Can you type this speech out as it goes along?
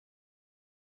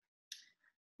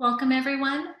Welcome,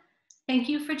 everyone. Thank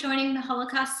you for joining the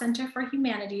Holocaust Center for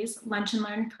Humanities Lunch and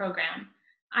Learn program.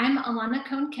 I'm Alana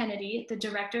Cohn-Kennedy, the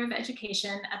Director of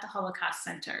Education at the Holocaust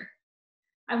Center.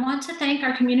 I want to thank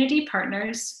our community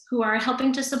partners who are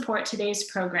helping to support today's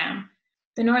program: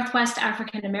 the Northwest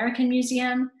African American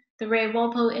Museum, the Ray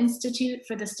Walpole Institute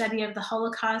for the Study of the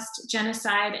Holocaust,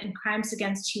 Genocide, and Crimes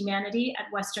Against Humanity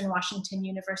at Western Washington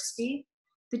University,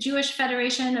 the Jewish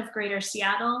Federation of Greater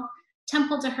Seattle,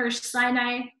 Temple de Hirsch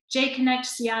Sinai, J Connect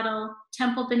Seattle,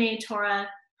 Temple B'nai Torah,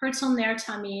 Herzl Ner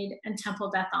Tamid, and Temple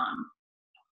Beth Am.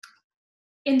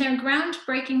 In their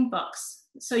groundbreaking books,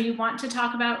 So You Want to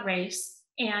Talk About Race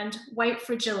and White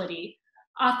Fragility,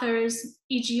 authors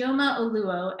Ijeoma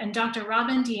Oluo and Dr.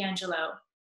 Robin DiAngelo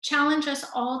challenge us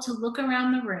all to look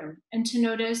around the room and to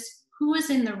notice who is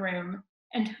in the room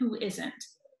and who isn't.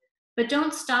 But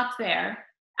don't stop there.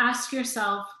 Ask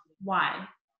yourself why.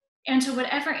 And to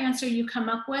whatever answer you come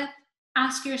up with,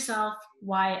 ask yourself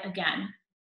why again.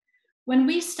 When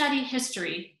we study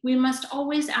history, we must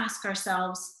always ask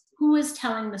ourselves, who is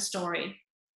telling the story?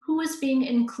 Who is being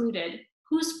included?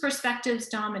 Whose perspectives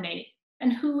dominate?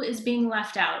 And who is being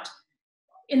left out?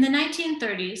 In the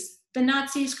 1930s, the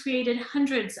Nazis created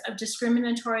hundreds of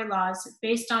discriminatory laws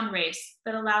based on race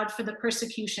that allowed for the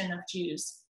persecution of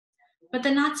Jews. But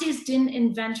the Nazis didn't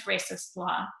invent racist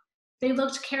law. They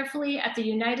looked carefully at the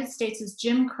United States'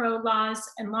 Jim Crow laws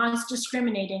and laws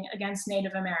discriminating against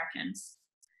Native Americans.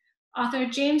 Author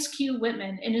James Q.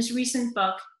 Whitman, in his recent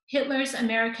book, Hitler's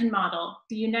American Model,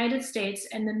 The United States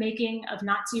and the Making of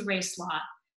Nazi Race Law,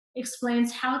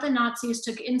 explains how the Nazis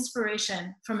took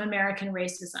inspiration from American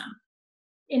racism.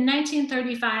 In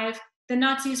 1935, the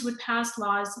Nazis would pass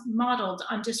laws modeled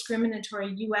on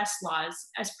discriminatory US laws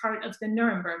as part of the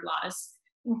Nuremberg laws,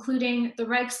 including the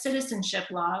Reich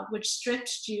Citizenship Law, which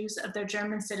stripped Jews of their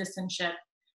German citizenship,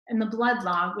 and the Blood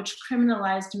Law, which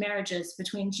criminalized marriages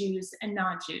between Jews and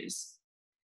non-Jews.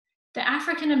 The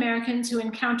African Americans who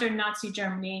encountered Nazi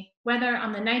Germany, whether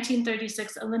on the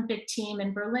 1936 Olympic team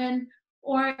in Berlin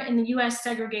or in the US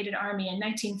segregated army in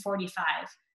 1945,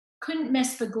 couldn't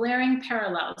miss the glaring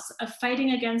parallels of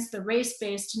fighting against the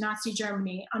race-based Nazi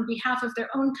Germany on behalf of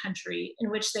their own country in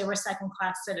which they were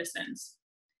second-class citizens.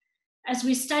 As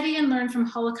we study and learn from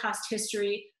Holocaust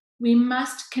history, we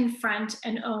must confront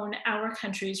and own our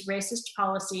country's racist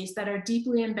policies that are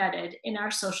deeply embedded in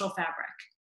our social fabric.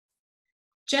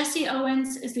 Jesse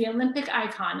Owens is the Olympic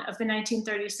icon of the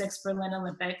 1936 Berlin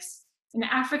Olympics, an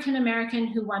African American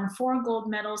who won 4 gold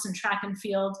medals in track and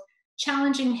field,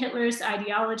 challenging Hitler's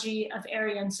ideology of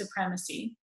Aryan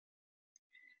supremacy.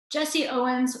 Jesse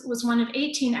Owens was one of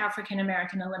 18 African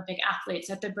American Olympic athletes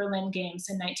at the Berlin Games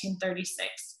in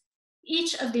 1936.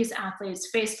 Each of these athletes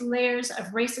faced layers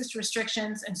of racist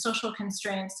restrictions and social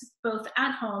constraints, both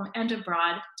at home and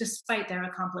abroad, despite their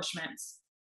accomplishments.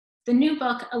 The new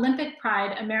book, Olympic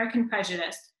Pride, American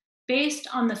Prejudice, based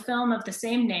on the film of the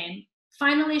same name,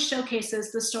 finally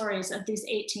showcases the stories of these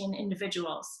 18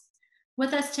 individuals.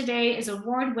 With us today is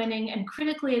award-winning and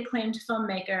critically acclaimed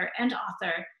filmmaker and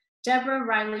author, Deborah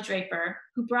Riley Draper,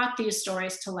 who brought these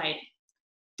stories to light.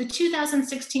 The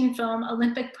 2016 film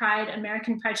Olympic Pride,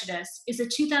 American Prejudice is a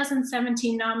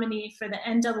 2017 nominee for the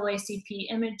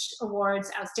NAACP Image Awards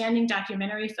Outstanding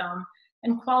Documentary Film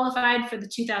and qualified for the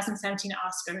 2017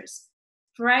 Oscars.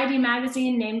 Variety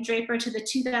magazine named Draper to the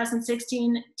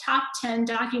 2016 Top 10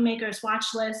 Documakers Watch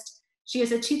List. She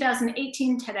is a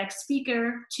 2018 TEDx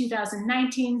speaker,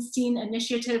 2019 Scene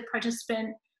Initiative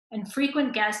participant, and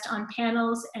frequent guest on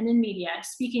panels and in media,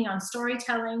 speaking on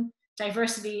storytelling,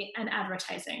 diversity, and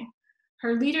advertising.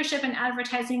 Her leadership in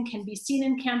advertising can be seen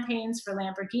in campaigns for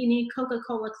Lamborghini,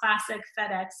 Coca-Cola Classic,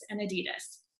 FedEx, and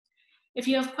Adidas. If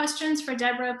you have questions for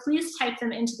Deborah, please type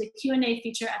them into the Q&A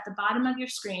feature at the bottom of your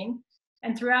screen.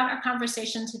 And throughout our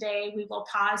conversation today, we will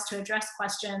pause to address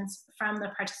questions from the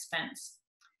participants.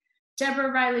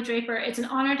 Deborah Riley Draper, it's an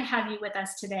honor to have you with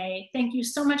us today. Thank you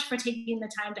so much for taking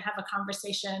the time to have a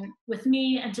conversation with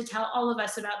me and to tell all of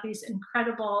us about these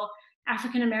incredible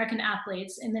African-American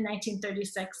athletes in the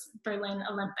 1936 Berlin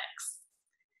Olympics.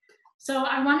 So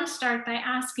I want to start by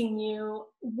asking you,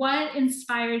 what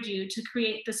inspired you to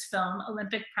create this film,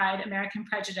 Olympic Pride, American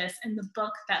Prejudice, and the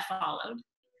book that followed?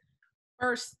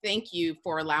 First, thank you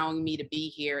for allowing me to be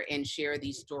here and share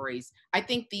these stories. I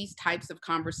think these types of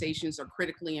conversations are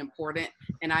critically important,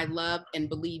 and I love and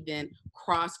believe in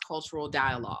cross-cultural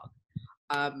dialogue.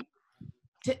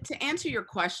 To answer your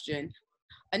question,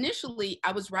 initially,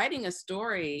 I was writing a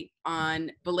story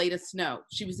on Valeda Snow.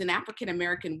 She was an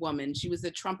African-American woman. She was a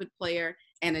trumpet player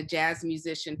and a jazz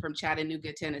musician from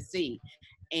Chattanooga, Tennessee.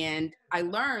 And I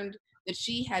learned that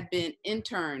she had been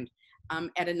interned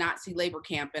at a Nazi labor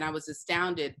camp, and I was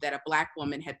astounded that a Black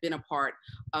woman had been a part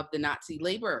of the Nazi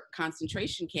labor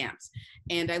concentration camps.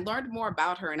 And I learned more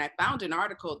about her, and I found an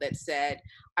article that said,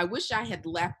 I wish I had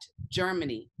left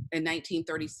Germany in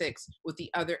 1936 with the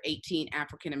other 18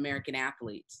 African American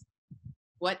athletes.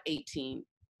 What 18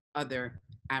 other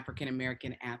African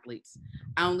American athletes?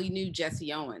 I only knew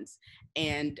Jesse Owens.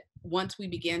 And once we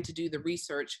began to do the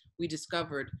research, we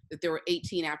discovered that there were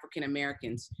 18 African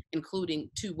Americans, including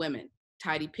 2 women,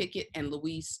 Tidie Pickett and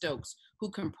Louise Stokes, who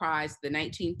comprised the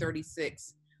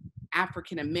 1936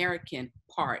 African American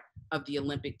part of the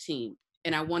Olympic team.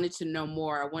 And I wanted to know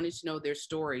more. I wanted to know their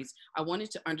stories. I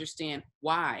wanted to understand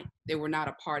why they were not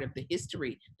a part of the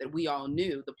history that we all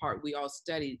knew, the part we all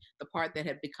studied, the part that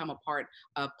had become a part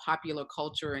of popular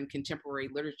culture and contemporary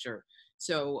literature.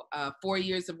 So 4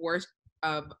 years of work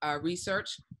of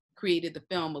research created the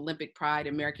film Olympic Pride,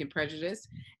 American Prejudice.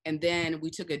 And then we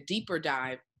took a deeper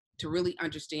dive to really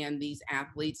understand these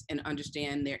athletes and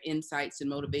understand their insights and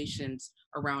motivations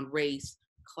around race,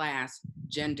 class,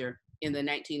 gender in the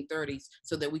 1930s,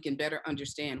 so that we can better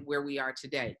understand where we are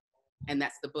today. And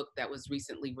that's the book that was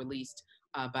recently released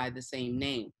by the same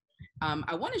name.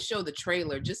 I want to show the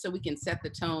trailer just so we can set the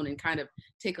tone and kind of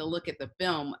take a look at the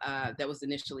film that was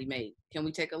initially made. Can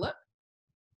we take a look?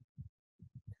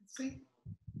 That's great.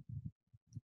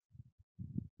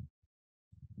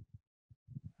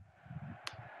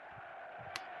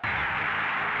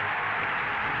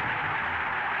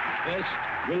 First,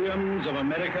 Williams of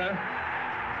America,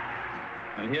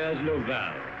 and here's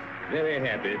Louval, very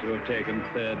happy to have taken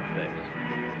 3rd place.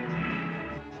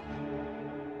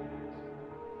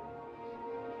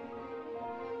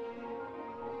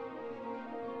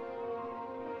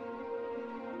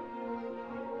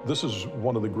 This is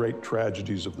one of the great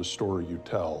tragedies of the story you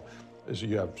tell, is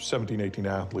you have 17, 18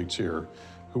 athletes here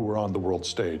who were on the world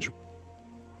stage.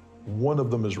 One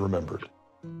of them is remembered.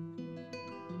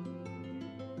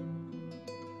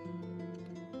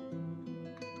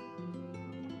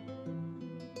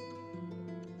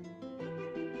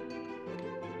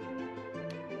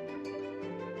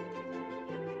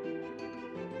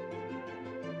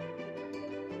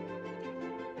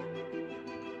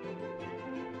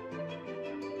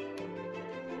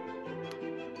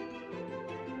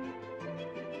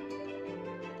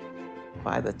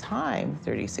 By the time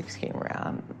 36 came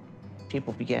around,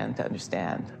 people began to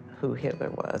understand who Hitler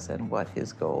was and what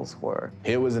his goals were.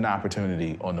 It was an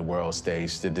opportunity on the world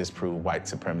stage to disprove white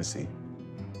supremacy.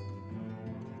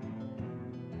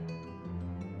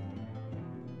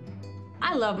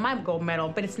 I love my gold medal,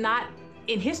 but it's not,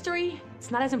 in history,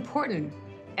 it's not as important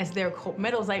as their gold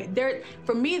medals. Like,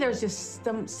 for me, there's just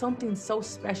something so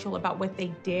special about what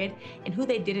they did and who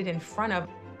they did it in front of.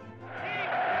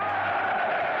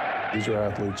 These are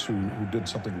athletes who did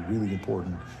something really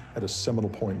important at a seminal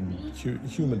point in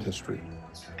human history.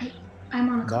 I'm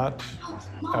on a Not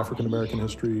African American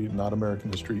history, not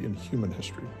American history, in human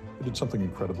history. They did something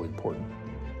incredibly important.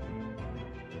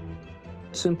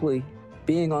 Simply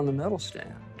being on the medal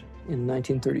stand in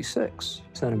 1936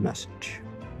 sent a message.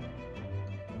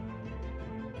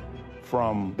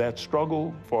 From that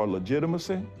struggle for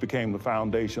legitimacy became the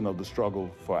foundation of the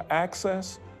struggle for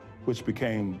access, which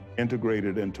became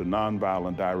integrated into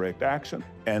nonviolent direct action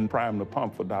and primed the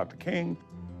pump for Dr. King.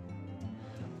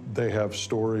 They have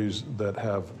stories that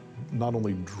have not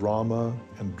only drama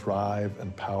and drive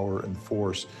and power and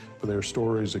force, but they are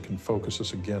stories that can focus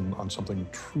us again on something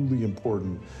truly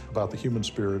important about the human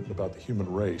spirit and about the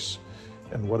human race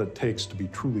and what it takes to be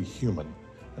truly human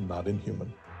and not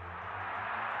inhuman.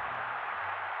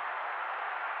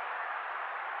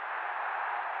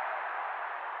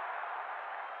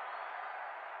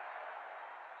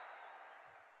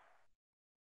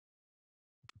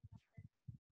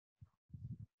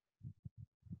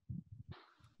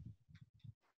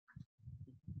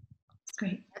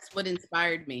 Great. That's what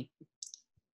inspired me.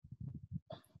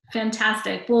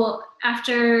 Fantastic. Well,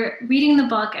 after reading the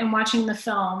book and watching the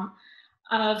film,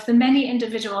 of the many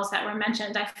individuals that were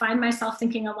mentioned, I find myself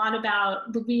thinking a lot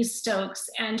about Louise Stokes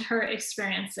and her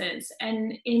experiences.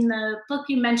 And in the book,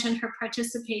 you mentioned her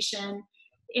participation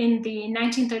in the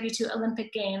 1932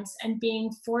 Olympic Games and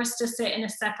being forced to sit in a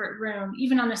separate room,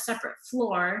 even on a separate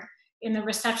floor, in the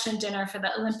reception dinner for the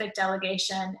Olympic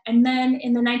delegation. And then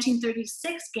in the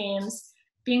 1936 Games,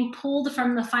 being pulled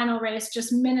from the final race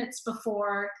just minutes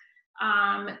before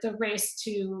the race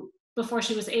before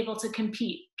she was able to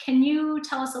compete. Can you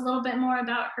tell us a little bit more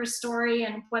about her story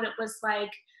and what it was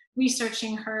like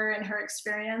researching her and her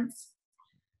experience?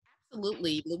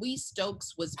 Absolutely. Louise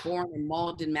Stokes was born in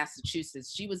Malden,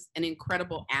 Massachusetts. She was an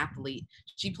incredible athlete.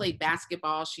 She played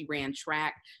basketball, she ran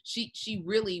track. She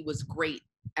really was great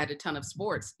at a ton of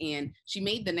sports, and she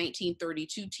made the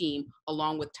 1932 team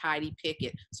along with Tidie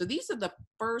Pickett. So these are the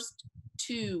first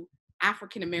two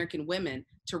African American women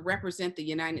to represent the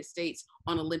United States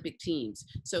on Olympic teams.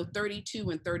 So 32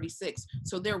 and 36.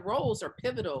 So their roles are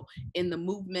pivotal in the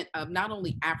movement of not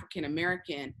only African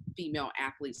American female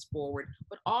athletes forward,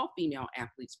 but all female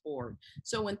athletes forward.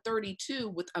 So in 32,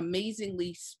 with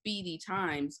amazingly speedy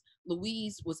times,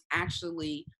 Louise was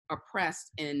actually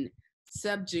oppressed and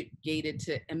subjugated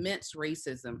to immense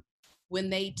racism.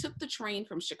 When they took the train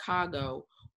from Chicago,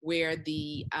 where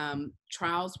the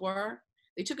trials were,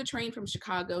 they took a train from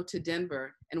Chicago to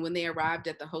Denver. And when they arrived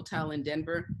at the hotel in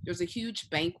Denver, there was a huge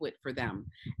banquet for them.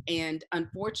 And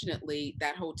unfortunately,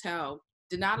 that hotel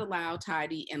did not allow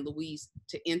Tidie and Louise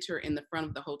to enter in the front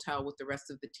of the hotel with the rest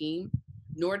of the team,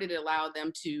 nor did it allow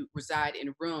them to reside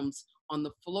in rooms on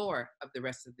the floor of the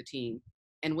rest of the team.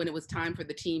 And when it was time for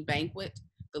the team banquet,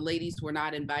 the ladies were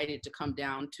not invited to come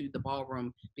down to the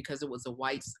ballroom because it was a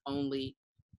whites only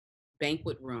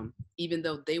banquet room. Even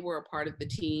though they were a part of the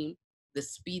team, the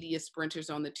speediest sprinters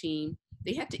on the team,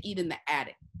 they had to eat in the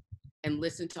attic and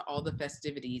listen to all the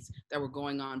festivities that were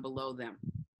going on below them.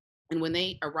 And when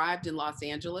they arrived in Los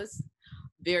Angeles,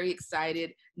 very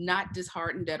excited, not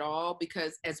disheartened at all,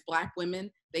 because as Black women,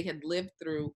 they had lived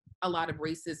through a lot of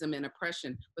racism and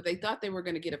oppression, but they thought they were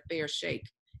going to get a fair shake.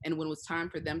 And when it was time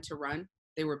for them to run,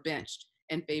 they were benched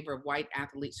in favor of white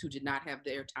athletes who did not have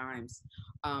their times.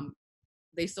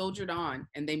 They soldiered on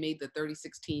and they made the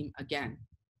 36 team again.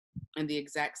 And the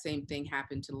exact same thing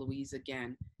happened to Louise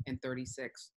again in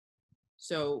 36.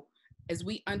 So as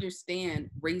we understand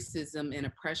racism and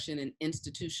oppression and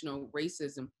institutional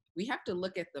racism, we have to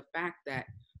look at the fact that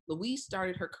Louise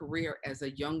started her career as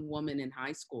a young woman in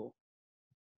high school.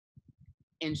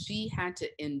 And she had to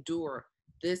endure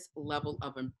this level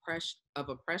of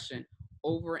oppression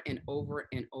over and over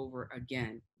and over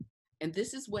again. And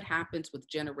this is what happens with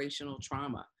generational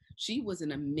trauma. She was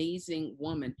an amazing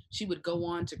woman. She would go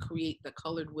on to create the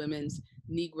Colored Women's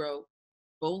Negro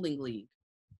Bowling League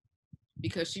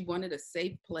because she wanted a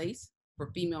safe place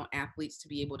for female athletes to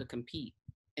be able to compete.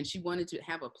 And she wanted to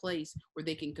have a place where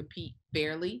they can compete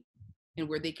fairly and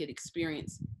where they could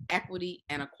experience equity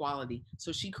and equality.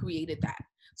 So she created that.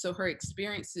 So her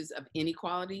experiences of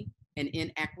inequality and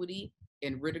inequity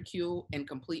and ridicule and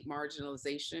complete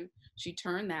marginalization, she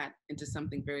turned that into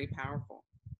something very powerful.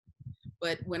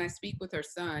 But when I speak with her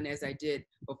son, as I did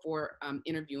before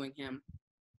interviewing him,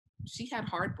 she had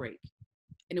heartbreak.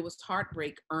 And it was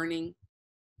heartbreak earning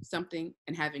something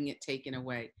and having it taken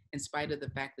away, in spite of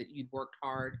the fact that you'd worked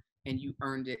hard and you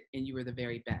earned it and you were the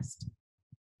very best.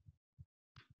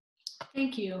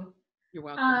 Thank you. You're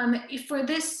welcome. For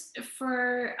this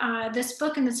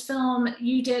book and this film,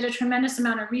 you did a tremendous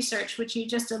amount of research, which you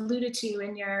just alluded to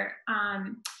in your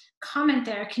comment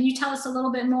there. Can you tell us a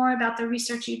little bit more about the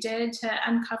research you did to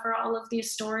uncover all of these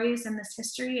stories and this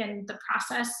history and the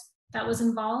process that was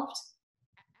involved?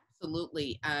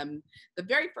 Absolutely. The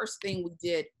very first thing we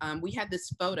did, we had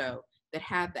this photo that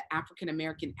had the African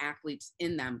American athletes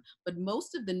in them, but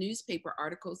most of the newspaper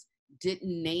articles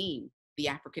didn't name the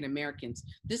African Americans.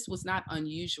 This was not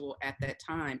unusual at that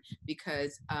time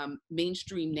because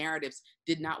mainstream narratives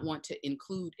did not want to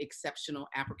include exceptional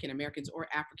African Americans or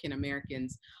African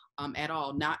Americans at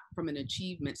all, not from an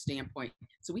achievement standpoint.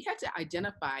 So we had to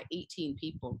identify 18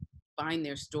 people, find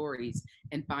their stories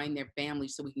and find their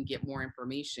families so we can get more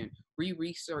information. We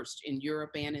researched in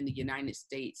Europe and in the United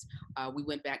States. We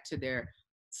went back to their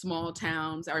small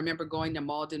towns. I remember going to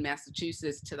Malden,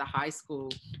 Massachusetts, to the high school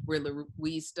where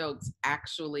Louise Stokes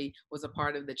actually was a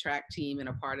part of the track team and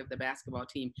a part of the basketball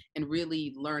team, and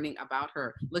really learning about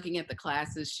her, looking at the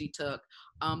classes she took,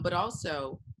 but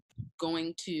also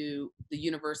going to the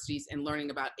universities and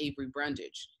learning about Avery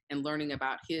Brundage and learning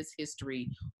about his history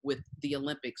with the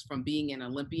Olympics, from being an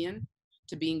Olympian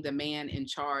to being the man in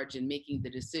charge and making the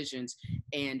decisions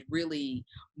and really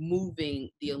moving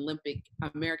the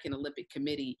American Olympic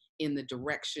Committee in the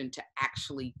direction to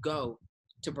actually go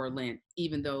to Berlin,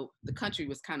 even though the country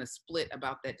was kind of split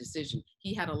about that decision.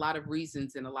 He had a lot of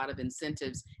reasons and a lot of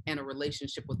incentives and a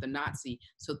relationship with the Nazi.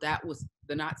 So that was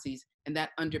the Nazis, and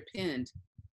that underpinned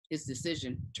his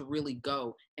decision to really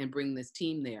go and bring this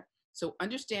team there. So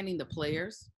understanding the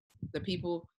players, the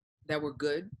people that were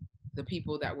good, the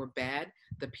people that were bad,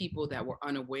 the people that were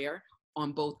unaware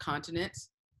on both continents,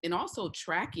 and also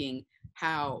tracking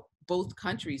how both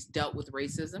countries dealt with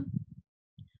racism,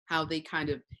 how they kind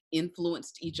of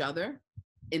influenced each other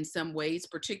in some ways,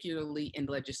 particularly in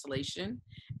legislation,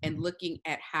 and looking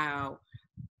at how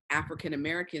African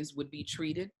Americans would be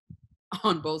treated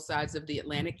on both sides of the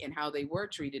Atlantic and how they were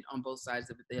treated on both sides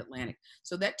of the Atlantic.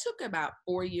 So that took about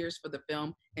 4 years for the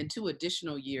film and 2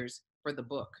 additional years for the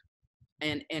book.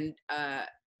 And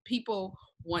people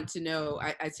want to know,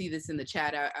 I see this in the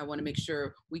chat, I want to make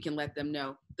sure we can let them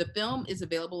know. The film is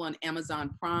available on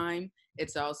Amazon Prime.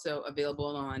 It's also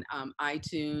available on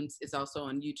iTunes. It's also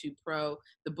on YouTube Pro.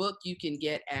 The book you can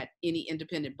get at any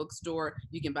independent bookstore.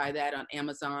 You can buy that on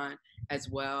Amazon as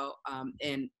well.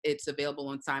 And it's available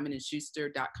on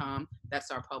simonandschuster.com.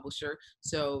 That's our publisher.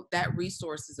 So that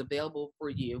resource is available for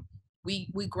you.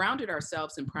 We grounded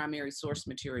ourselves in primary source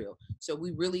material. So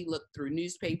we really looked through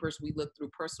newspapers, we looked through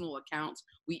personal accounts,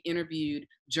 we interviewed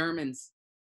Germans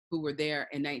who were there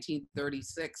in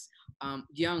 1936,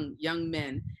 young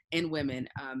men and women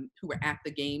who were at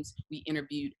the games. We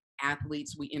interviewed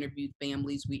athletes, we interviewed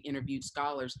families, we interviewed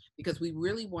scholars, because we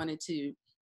really wanted to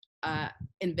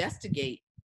investigate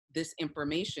this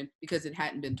information because it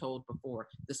hadn't been told before.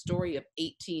 The story of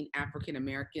 18 African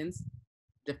Americans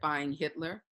defying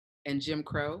Hitler and Jim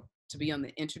Crow to be on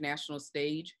the international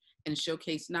stage and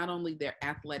showcase not only their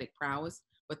athletic prowess,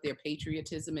 but their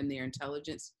patriotism and their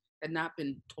intelligence had not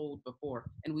been told before.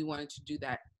 And we wanted to do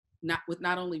that not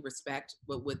only respect,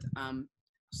 but with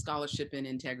scholarship and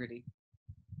integrity.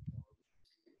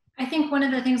 I think one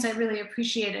of the things I really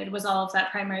appreciated was all of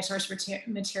that primary source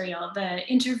material. The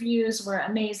interviews were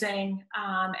amazing,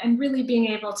 and really being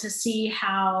able to see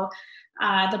how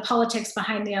the politics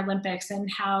behind the Olympics and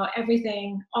how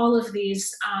everything, all of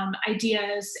these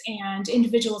ideas and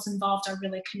individuals involved are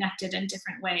really connected in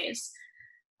different ways.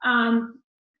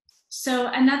 So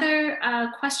another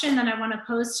question that I want to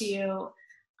pose to you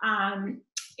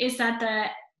is that the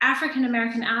African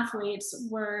American athletes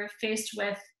were faced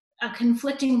with a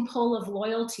conflicting pull of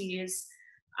loyalties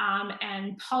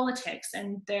and politics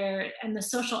and the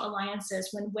social alliances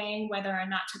when weighing whether or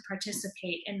not to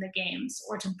participate in the games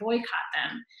or to boycott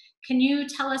them. Can you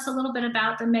tell us a little bit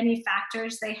about the many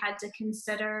factors they had to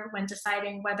consider when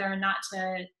deciding whether or not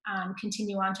to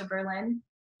continue on to Berlin?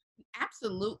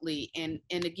 Absolutely. And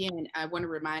again, I want to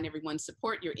remind everyone,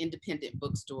 support your independent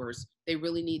bookstores. They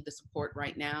really need the support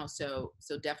right now. So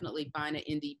definitely find an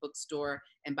indie bookstore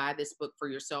and buy this book for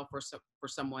yourself or for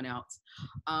someone else.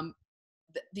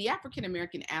 The African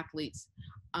American athletes,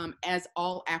 as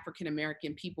all African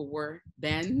American people were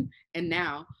then and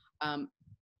now,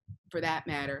 for that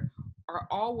matter, are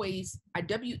always,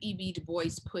 W.E.B. Du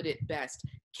Bois put it best,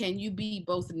 can you be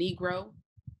both Negro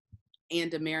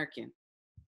and American?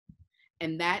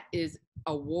 And that is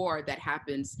a war that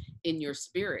happens in your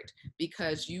spirit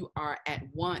because you are at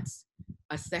once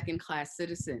a second-class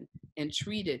citizen and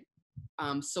treated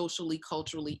socially,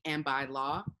 culturally, and by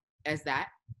law as that.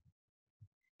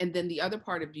 And then the other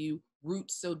part of you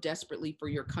roots so desperately for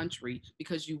your country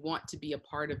because you want to be a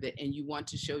part of it and you want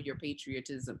to show your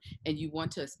patriotism and you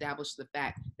want to establish the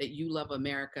fact that you love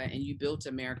America and you built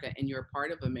America and you're a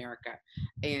part of America.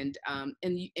 And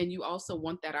you also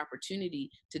want that opportunity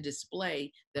to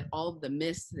display that all of the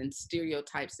myths and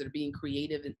stereotypes that are being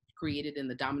created in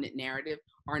the dominant narrative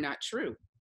are not true.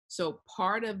 So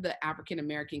part of the African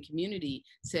American community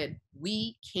said,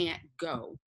 we can't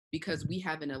go because we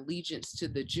have an allegiance to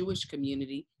the Jewish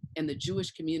community, and the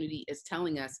Jewish community is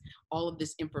telling us all of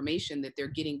this information that they're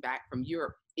getting back from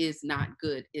Europe is not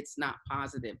good, it's not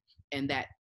positive, and that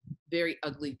very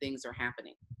ugly things are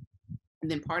happening.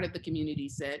 And then part of the community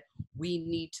said, we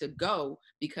need to go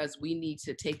because we need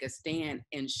to take a stand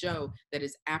and show that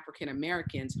as African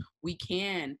Americans, we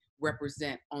can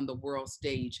represent on the world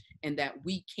stage and that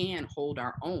we can hold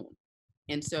our own.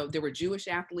 And so there were Jewish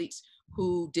athletes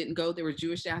who didn't go. There were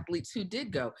Jewish athletes who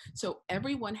did go. So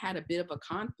everyone had a bit of a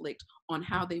conflict on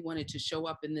how they wanted to show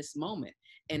up in this moment.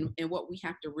 And what we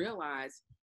have to realize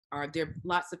are there are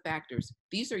lots of factors.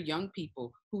 These are young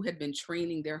people who had been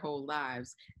training their whole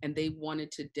lives and they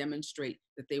wanted to demonstrate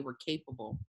that they were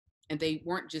capable. And they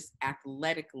weren't just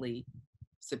athletically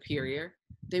superior,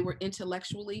 they were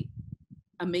intellectually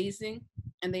amazing.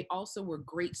 And they also were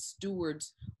great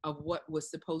stewards of what was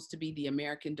supposed to be the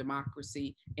American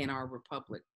democracy and our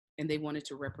republic. And they wanted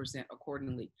to represent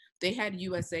accordingly. They had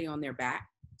USA on their backs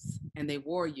and they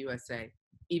wore USA,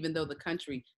 even though the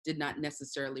country did not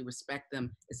necessarily respect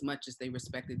them as much as they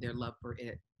respected their love for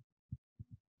it.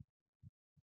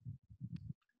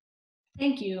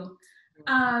 Thank you.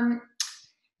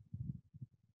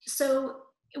 So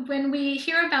when we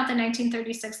hear about the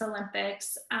 1936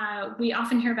 Olympics, we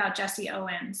often hear about Jesse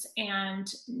Owens and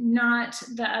not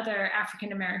the other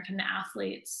African-American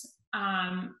athletes.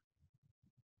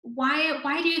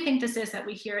 Why do you think this is that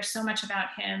we hear so much about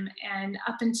him? And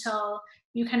up until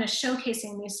you kind of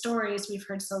showcasing these stories, we've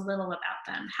heard so little about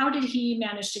them. How did he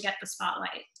manage to get the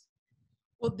spotlight?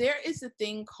 Well, there is a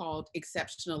thing called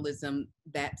exceptionalism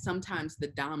that sometimes the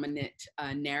dominant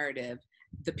narrative,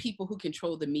 the people who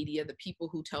control the media, the people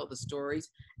who tell the stories,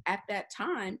 at that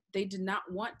time, they did not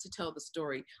want to tell the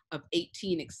story of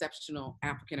 18 exceptional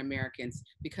African Americans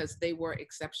because they were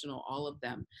exceptional, all of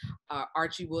them.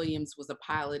 Archie Williams was a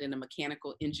pilot and a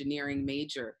mechanical engineering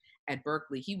major at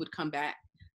Berkeley. He would come back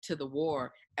to the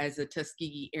war as a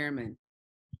Tuskegee Airman.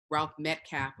 Ralph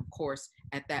Metcalf, of course,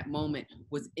 at that moment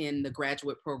was in the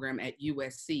graduate program at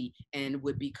USC and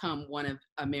would become one of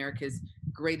America's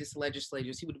greatest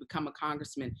legislators. He would become a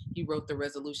congressman. He wrote the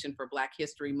resolution for Black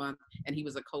History Month, and he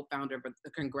was a co-founder of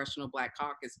the Congressional Black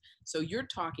Caucus. So you're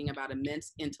talking about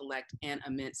immense intellect and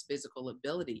immense physical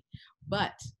ability.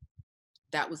 But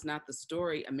that was not the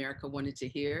story America wanted to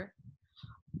hear.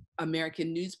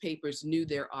 American newspapers knew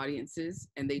their audiences,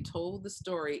 and they told the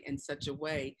story in such a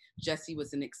way. Jesse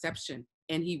was an exception,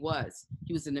 and he was.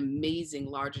 He was an amazing,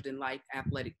 larger-than-life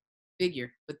athletic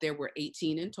figure, but there were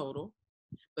 18 in total,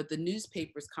 but the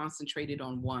newspapers concentrated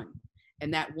on one.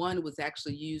 And that one was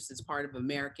actually used as part of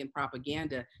American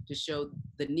propaganda to show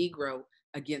the Negro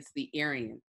against the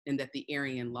Aryan, and that the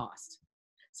Aryan lost.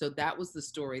 So that was the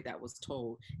story that was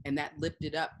told, and that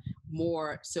lifted up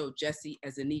more so Jesse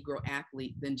as a Negro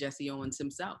athlete than Jesse Owens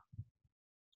himself.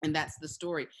 And that's the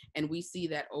story. And we see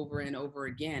that over and over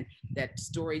again, that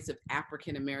stories of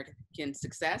African American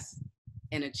success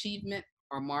and achievement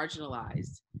are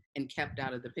marginalized and kept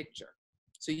out of the picture.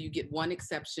 So you get one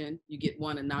exception, you get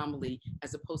one anomaly,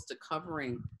 as opposed to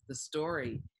covering the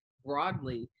story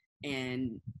broadly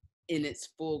and in its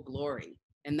full glory.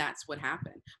 And that's what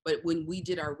happened. But when we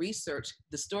did our research,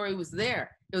 the story was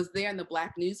there. It was there in the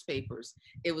Black newspapers.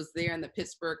 It was there in the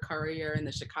Pittsburgh Courier and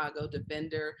the Chicago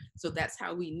Defender. So that's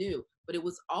how we knew. But it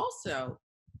was also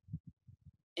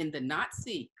in the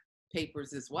Nazi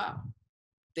papers as well.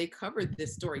 They covered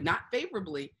this story, not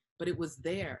favorably, but it was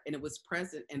there and it was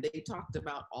present. And they talked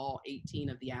about all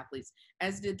 18 of the athletes,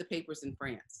 as did the papers in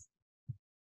France.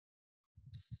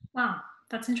 Wow,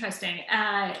 that's interesting.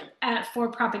 For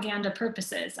propaganda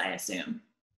purposes, I assume.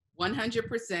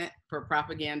 100% for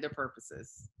propaganda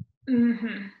purposes.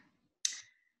 Mm-hmm.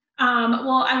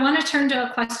 Well, I want to turn to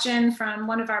a question from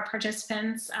one of our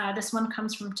participants. This one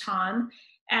comes from Tom,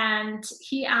 and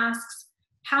he asks,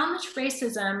 how much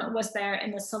racism was there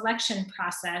in the selection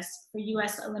process for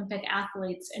US Olympic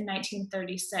athletes in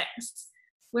 1936?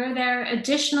 Were there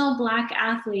additional Black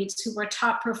athletes who were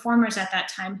top performers at that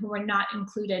time who were not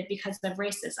included because of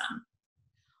racism?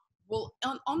 Well,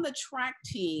 on the track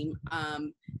team,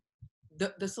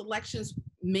 the selections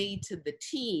made to the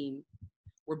team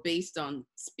were based on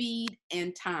speed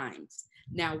and times.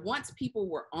 Now, once people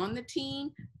were on the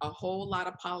team, a whole lot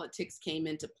of politics came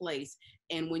into place.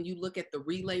 And when you look at the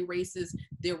relay races,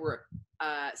 there were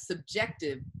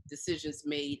subjective decisions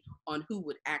made on who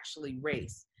would actually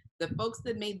race. The folks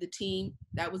that made the team,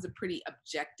 that was a pretty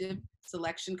objective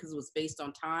selection because it was based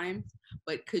on time.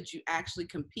 But could you actually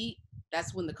compete?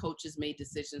 That's when the coaches made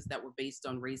decisions that were based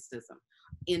on racism.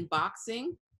 In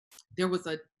boxing, there was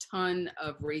a ton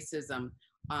of racism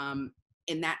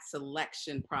in that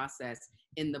selection process,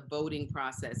 in the voting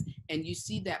process. And you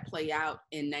see that play out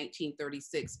in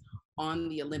 1936 on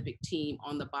the Olympic team,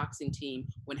 on the boxing team,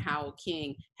 when Howell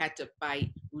King had to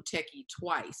fight Ruteki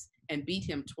twice and beat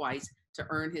him twice to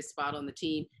earn his spot on the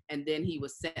team. And then he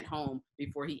was sent home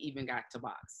before he even got to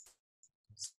box.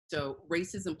 So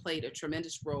racism played a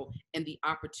tremendous role in the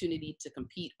opportunity to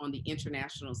compete on the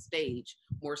international stage,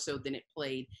 more so than it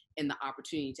played in the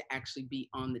opportunity to actually be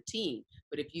on the team.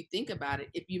 But if you think about it,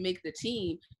 if you make the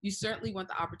team, you certainly want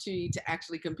the opportunity to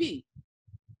actually compete.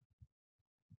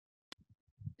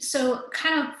 So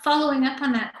kind of following up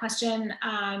on that question,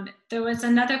 there was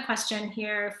another question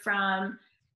here from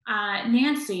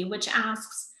Nancy, which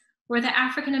asks, were the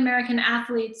African-American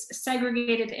athletes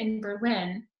segregated in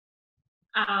Berlin?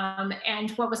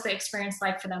 And what was the experience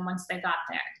like for them once they got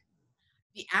there?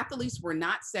 The athletes were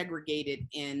not segregated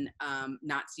in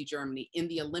Nazi Germany. In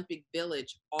the Olympic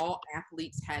Village, all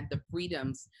athletes had the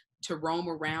freedoms to roam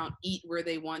around, eat where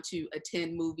they want to,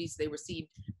 attend movies. They received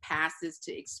passes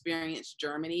to experience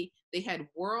Germany. They had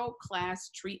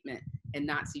world-class treatment in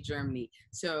Nazi Germany.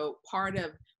 So part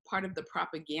of the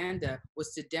propaganda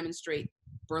was to demonstrate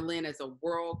Berlin as a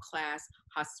world-class,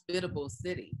 hospitable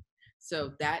city.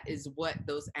 So that is what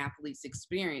those athletes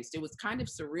experienced. It was kind of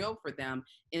surreal for them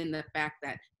in the fact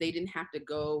that they didn't have to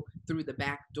go through the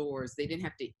back doors. They didn't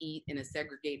have to eat in a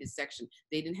segregated section.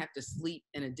 They didn't have to sleep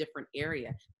in a different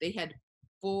area. They had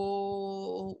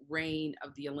full reign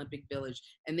of the Olympic Village,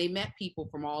 and they met people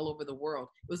from all over the world.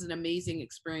 It was an amazing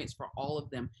experience for all of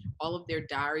them. All of their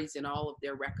diaries and all of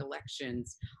their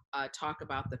recollections talk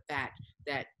about the fact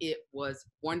that it was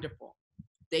wonderful.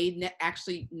 They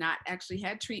actually not actually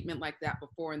had treatment like that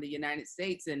before in the United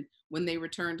States, and when they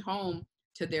returned home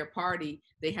to their party,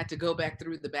 they had to go back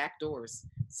through the back doors.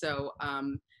 So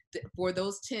for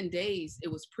those 10 days,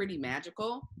 it was pretty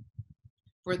magical.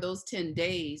 For those 10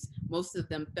 days, most of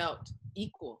them felt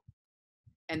equal,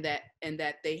 and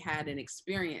that they had an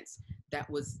experience that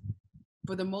was,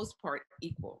 for the most part,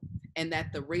 equal, and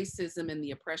that the racism and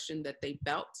the oppression that they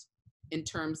felt in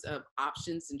terms of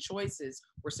options and choices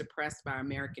were suppressed by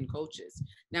American coaches.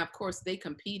 Now, of course, they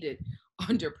competed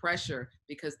under pressure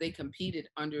because they competed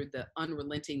under the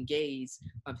unrelenting gaze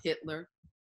of Hitler,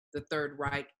 the Third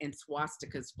Reich, and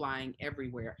swastikas flying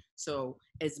everywhere. So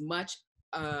as much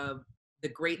of the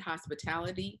great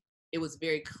hospitality, it was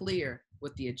very clear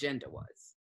what the agenda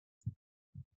was.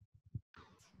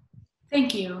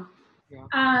 Thank you.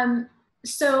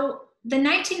 So the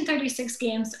 1936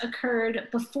 games occurred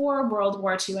before World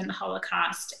War II and the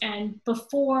Holocaust, and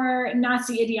before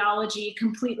Nazi ideology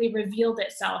completely revealed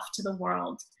itself to the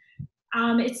world.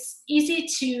 It's easy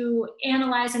to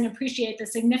analyze and appreciate the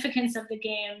significance of the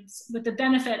games with the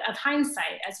benefit of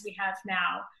hindsight, as we have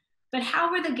now. But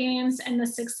how were the games and the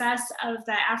success of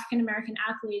the African-American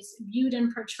athletes viewed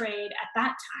and portrayed at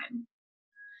that time?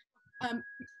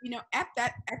 At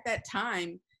that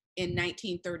time in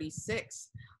 1936,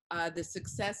 the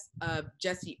success of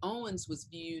Jesse Owens was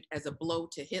viewed as a blow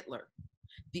to Hitler.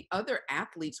 The other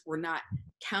athletes were not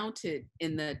counted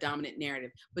in the dominant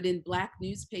narrative, but in Black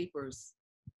newspapers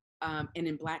and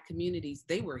in Black communities,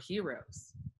 they were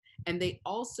heroes. And they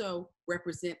also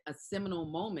represent a seminal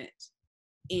moment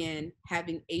in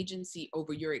having agency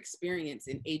over your experience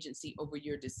and agency over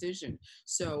your decision.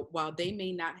 So while they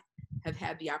may not have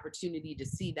had the opportunity to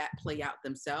see that play out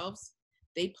themselves,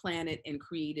 they planted and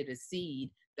created a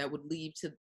seed that would lead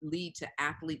to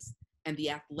athletes and the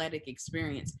athletic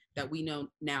experience that we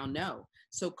now know.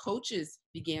 So coaches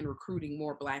began recruiting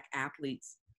more Black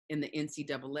athletes in the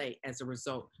NCAA as a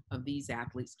result of these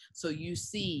athletes. So you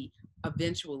see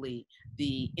eventually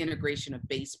the integration of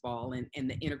baseball and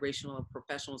the integration of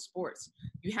professional sports.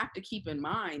 You have to keep in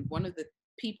mind, one of the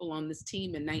people on this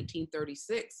team in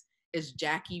 1936 is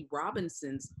Jackie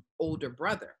Robinson's older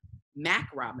brother, Mac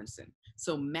Robinson.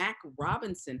 So Mac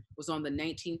Robinson was on the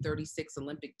 1936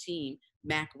 Olympic team.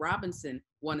 Mac Robinson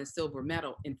won a silver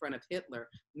medal in front of Hitler.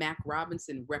 Mac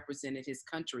Robinson represented his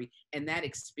country, and that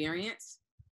experience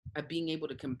of being able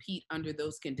to compete under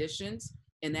those conditions,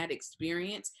 and that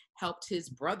experience helped his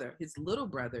brother, his little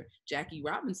brother, Jackie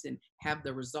Robinson, have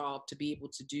the resolve to be able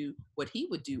to do what he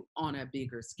would do on a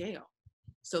bigger scale.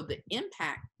 So the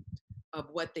impact of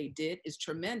what they did is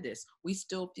tremendous. We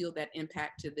still feel that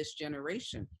impact to this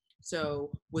generation.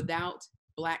 So without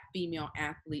Black female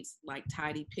athletes like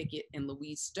Tidie Pickett and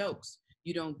Louise Stokes,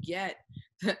 you don't get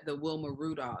the Wilma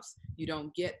Rudolphs, you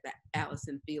don't get the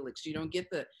Allison Felix, you don't get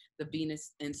the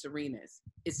Venus and Serenas.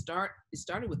 It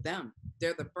started with them.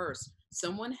 They're the first.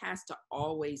 Someone has to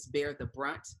always bear the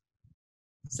brunt.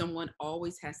 Someone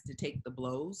always has to take the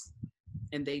blows,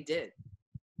 and they did.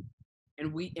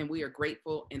 And we are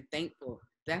grateful and thankful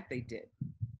that they did.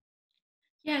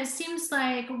 Yeah, it seems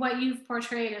like what you've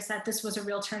portrayed is that this was a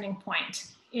real turning point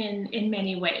in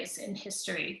many ways in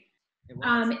history.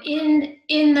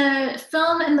 In the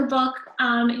film and the book,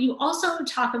 you also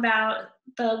talk about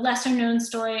the lesser known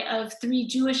story of 3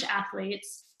 Jewish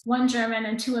athletes, 1 German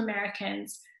and 2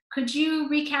 Americans. Could you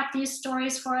recap these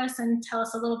stories for us and tell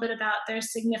us a little bit about their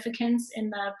significance in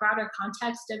the broader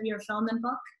context of your film and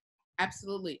book?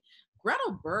 Absolutely.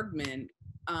 Gretel Bergman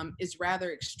is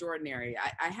rather extraordinary.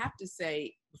 I have to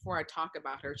say, before I talk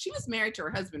about her, she was married to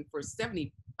her husband for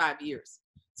 75 years.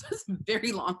 So it's a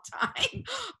very long time.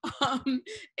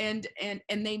 And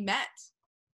they met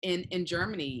in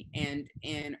Germany,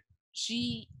 and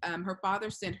she her father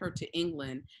sent her to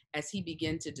England as he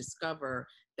began to discover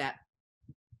that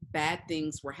bad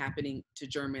things were happening to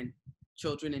German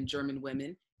children and German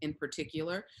women in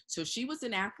particular. So she was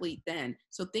an athlete then.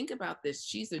 So think about this.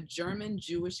 She's a German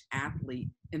Jewish athlete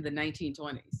in the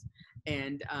 1920s.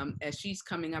 And as she's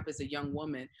coming up as a young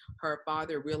woman, her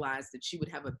father realized that she would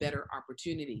have a better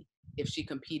opportunity if she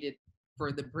competed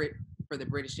for the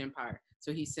British Empire.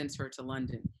 So he sends her to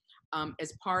London.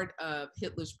 As part of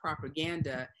Hitler's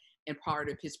propaganda and part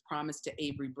of his promise to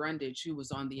Avery Brundage, who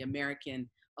was on the American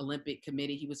Olympic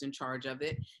Committee, he was in charge of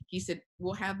it. He said,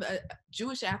 we'll have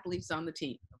Jewish athletes on the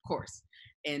team, of course.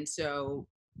 And so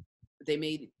they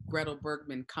made Gretel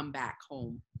Bergman come back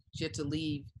home She had to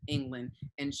leave England,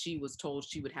 and she was told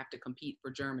she would have to compete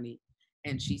for Germany.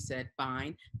 And she said,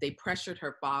 fine. They pressured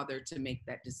her father to make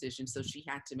that decision. So she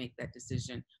had to make that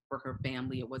decision for her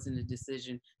family. It wasn't a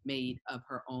decision made of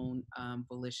her own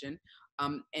volition.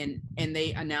 And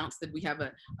they announced that we have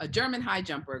a German high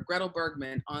jumper, Gretel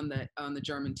Bergmann, on the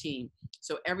German team.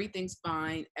 So everything's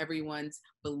fine. Everyone's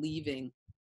believing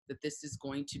that this is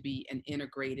going to be an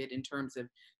integrated in terms of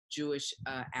Jewish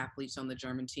athletes on the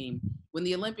German team. When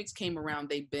the Olympics came around,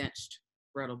 they benched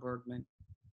Gretel Bergmann.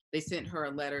 They sent her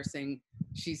a letter saying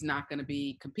she's not going to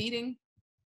be competing.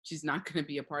 She's not going to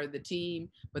be a part of the team,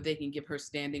 but they can give her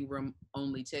standing room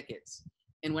only tickets.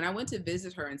 And when I went to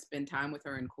visit her and spend time with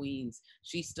her in Queens,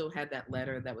 she still had that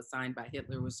letter that was signed by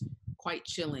Hitler. It was quite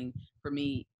chilling for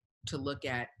me to look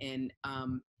at. And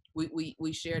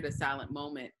we shared a silent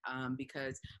moment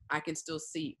because I can still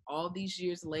see all these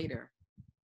years later,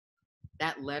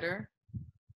 that letter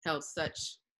held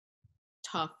such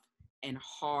tough and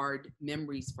hard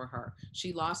memories for her.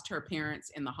 She lost her parents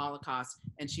in the Holocaust,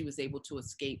 and she was able to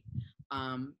escape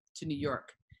to New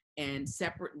York. And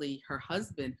separately, her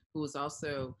husband, who was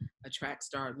also a track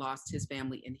star, lost his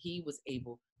family, and he was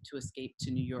able to escape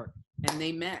to New York. And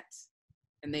they met,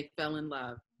 and they fell in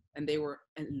love, and they were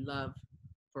in love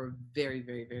for a very,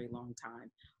 very, very long time.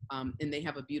 And they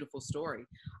have a beautiful story.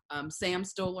 Sam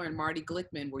Stoller and Marty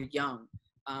Glickman were young.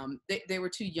 They were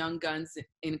two young guns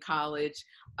in college,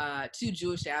 two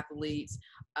Jewish athletes,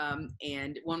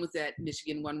 and one was at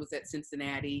Michigan, one was at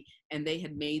Cincinnati, and they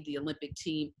had made the Olympic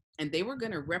team, and they were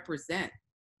going to represent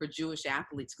for Jewish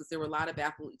athletes because there were a lot of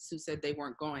athletes who said they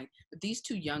weren't going. But these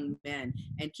two young men,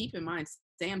 and keep in mind,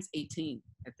 Sam's 18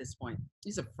 at this point.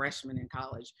 He's a freshman in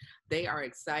college. They are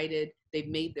excited. They've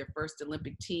made their first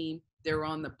Olympic team. They're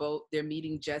on the boat. They're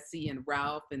meeting Jesse and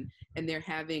Ralph, and they're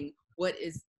having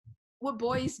what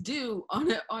boys do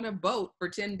on a boat for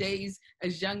 10 days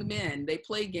as young men. They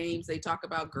play games, they talk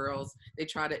about girls, they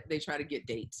try to get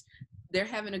dates. They're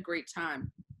having a great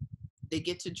time. They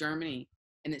get to Germany,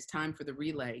 and it's time for the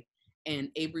relay. And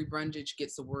Avery Brundage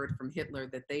gets a word from Hitler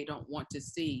that they don't want to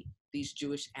see these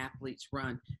Jewish athletes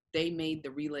run. They made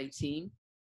the relay team,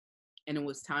 and it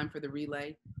was time for the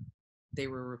relay. They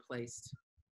were replaced.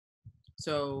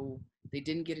 So they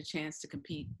didn't get a chance to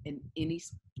compete in any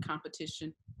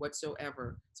competition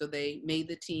whatsoever. So they made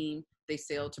the team. They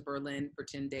sailed to Berlin for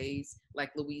 10 days,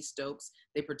 like Louise Stokes.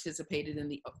 They participated in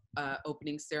the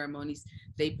opening ceremonies.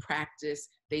 They practiced,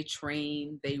 they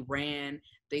trained, they ran,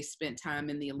 they spent time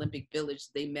in the Olympic Village.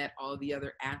 They met all the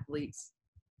other athletes,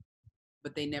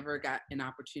 but they never got an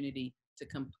opportunity to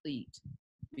compete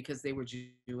because they were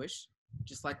Jewish,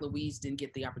 just like Louise didn't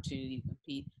get the opportunity to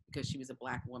compete because she was a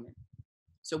Black woman.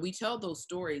 So we tell those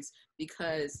stories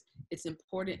because it's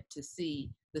important to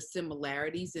see the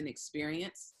similarities in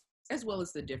experience as well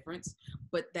as the difference,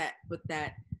 but that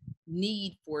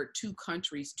need for two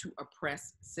countries to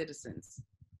oppress citizens,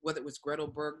 whether it was Gretel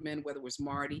Bergmann, whether it was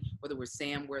Marty, whether it was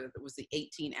Sam, whether it was the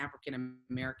 18 African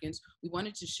Americans. We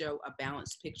wanted to show a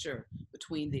balanced picture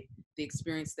between the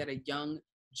experience that a young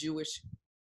Jewish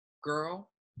girl,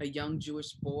 a young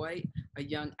Jewish boy, a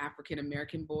young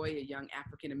African-American boy, a young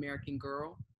African-American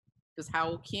girl. Because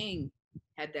Howell King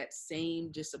had that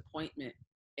same disappointment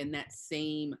and that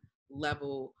same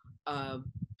level of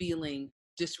feeling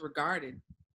disregarded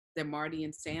that Marty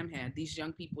and Sam had. These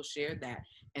young people shared that,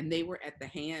 and they were at the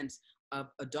hands of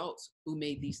adults who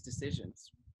made these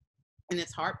decisions. And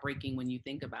it's heartbreaking when you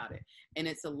think about it. And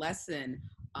it's a lesson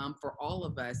for all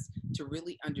of us to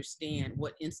really understand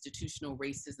what institutional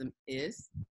racism is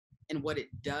and what it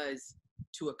does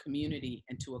to a community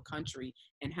and to a country,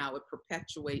 and how it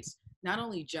perpetuates not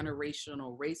only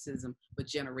generational racism, but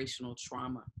generational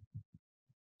trauma.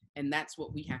 And that's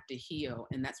what we have to heal,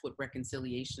 and that's what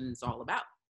reconciliation is all about.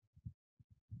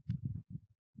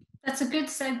 That's a good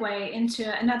segue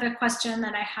into another question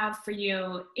that I have for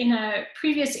you. In a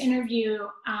previous interview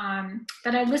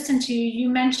that I listened to, you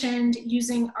mentioned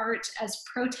using art as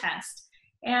protest.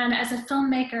 And as a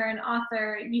filmmaker and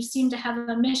author, you seem to have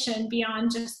a mission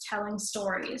beyond just telling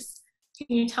stories.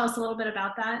 Can you tell us a little bit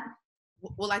about that?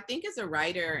 Well, I think as a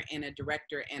writer and a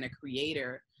director and a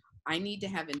creator, I need to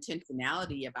have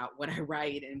intentionality about what I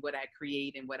write and what I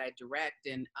create and what I direct.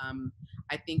 And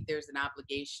I think there's an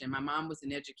obligation. My mom was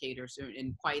an educator,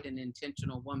 and quite an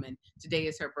intentional woman. Today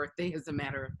is her birthday, as a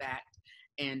matter of fact.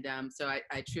 And so I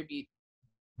attribute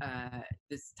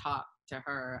this talk to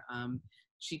her.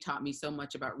 She taught me so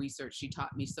much about research. She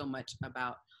taught me so much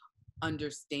about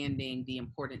understanding the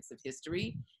importance of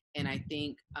history. And I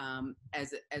think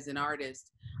as an artist,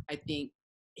 I think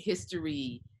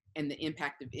history and the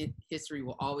impact of history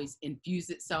will always infuse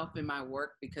itself in my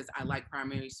work because I like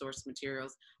primary source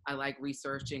materials. I like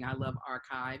researching. I love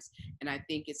archives. And I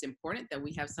think it's important that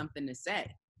we have something to say.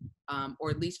 Or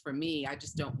at least for me, I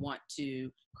just don't want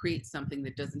to create something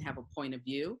that doesn't have a point of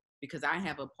view, because I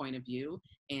have a point of view,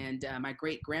 and my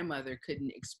great-grandmother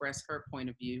couldn't express her point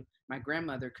of view. My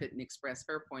grandmother couldn't express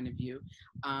her point of view.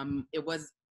 It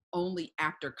was only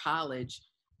after college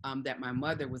that my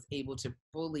mother was able to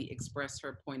fully express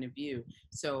her point of view.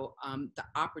 So the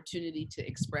opportunity to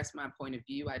express my point of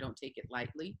view, I don't take it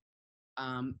lightly.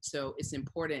 So it's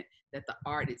important that the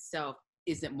art itself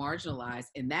isn't marginalized,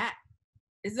 and that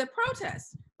is a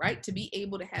protest, right? To be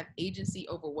able to have agency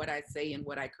over what I say and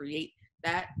what I create,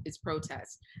 that is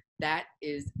protest. That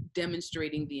is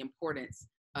demonstrating the importance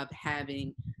of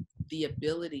having the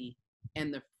ability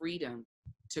and the freedom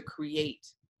to create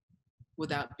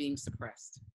without being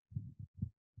suppressed.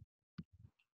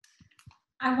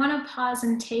 I want to pause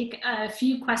and take a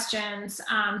few questions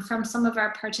from some of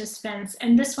our participants,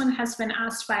 and this one has been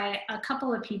asked by a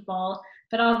couple of people,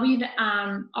 but I'll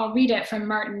read it from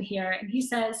Martin here, and he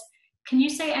says, "Can you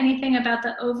say anything about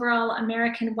the overall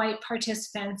American white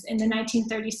participants in the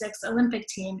 1936 Olympic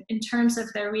team in terms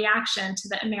of their reaction to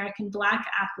the American Black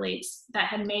athletes that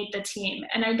had made the team?"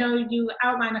 And I know you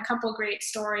outline a couple great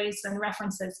stories and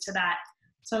references to that.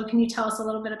 So can you tell us a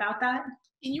little bit about that?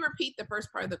 Can you repeat the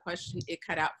first part of the question? It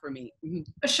cut out for me.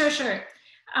 Sure.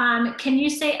 Can you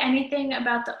say anything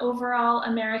about the overall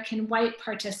American white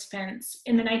participants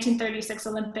in the 1936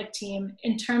 Olympic team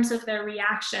in terms of their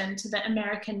reaction to the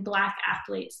American Black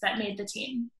athletes that made the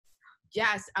team?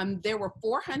 Yes, there were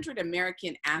 400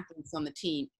 American athletes on the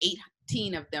team.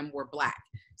 18 of them were Black.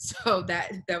 So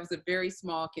that was a very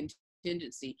small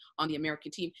contingency on the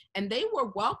American team. And they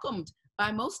were welcomed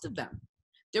by most of them.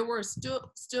 There were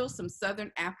still some Southern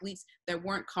athletes that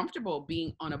weren't comfortable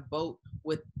being on a boat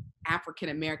with African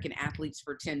American athletes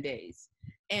for 10 days.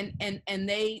 And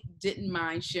they didn't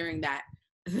mind sharing that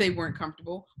they weren't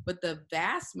comfortable, but the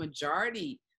vast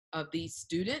majority of these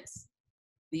students,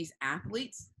 these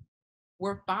athletes,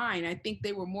 were fine. I think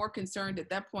they were more concerned at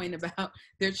that point about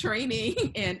their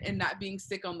training and not being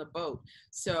sick on the boat.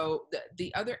 So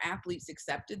the other athletes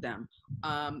accepted them.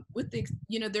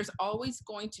 There's always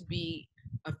going to be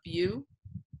a few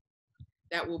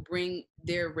that will bring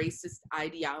their racist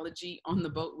ideology on the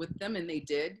boat with them, and they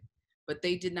did, but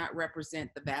they did not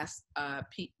represent the vast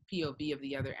POV of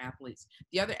the other athletes.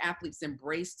 The other athletes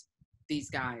embraced these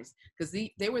guys because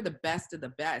they were the best of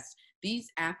the best.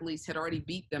 These athletes had already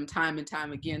beat them time and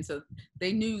time again, so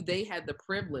they knew they had the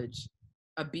privilege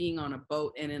of being on a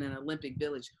boat and in an Olympic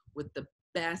village with the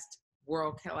best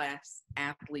world-class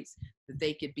athletes that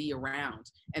they could be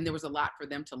around. And there was a lot for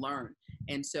them to learn.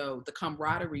 And so the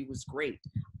camaraderie was great.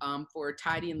 For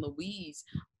Tidy and Louise,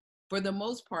 for the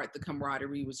most part, the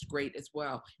camaraderie was great as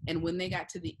well. And when they got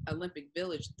to the Olympic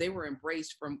Village, they were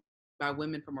embraced by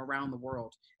women from around the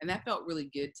world. And that felt really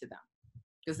good to them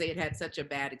because they had such a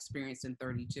bad experience in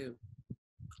 32.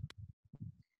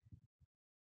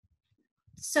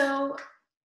 So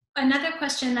another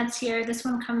question that's here, this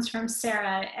one comes from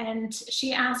Sarah, and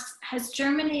she asks, has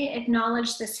Germany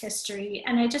acknowledged this history?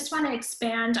 And I just want to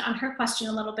expand on her question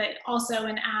a little bit also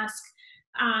and ask,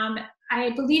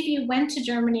 I believe you went to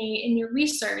Germany in your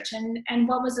research, and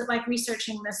what was it like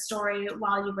researching this story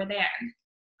while you were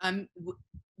there?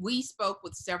 We spoke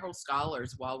with several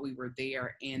scholars while we were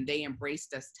there, and they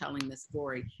embraced us telling the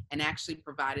story and actually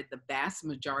provided the vast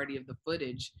majority of the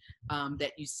footage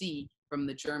that you see from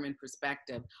the German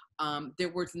perspective.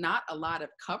 There was not a lot of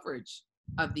coverage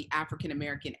of the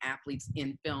African-American athletes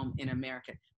in film in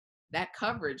America. That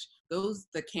coverage,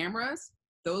 the cameras,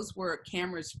 those were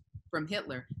cameras from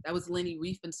Hitler. That was Leni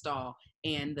Riefenstahl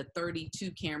and the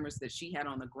 32 cameras that she had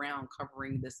on the ground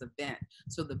covering this event.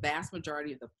 So the vast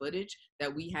majority of the footage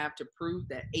that we have to prove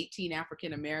that 18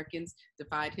 African Americans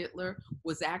defied Hitler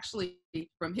was actually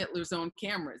from Hitler's own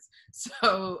cameras.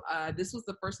 So this was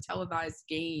the first televised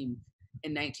game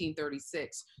in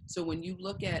 1936. So when you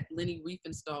look at Leni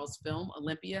Riefenstahl's film,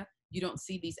 Olympia, you don't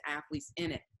see these athletes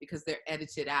in it because they're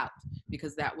edited out,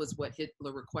 because that was what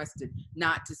Hitler requested,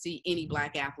 not to see any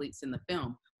Black athletes in the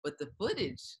film. But the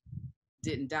footage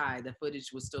didn't die. The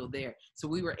footage was still there. So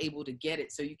we were able to get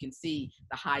it so you can see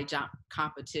the high jump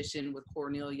competition with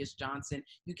Cornelius Johnson.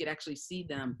 You could actually see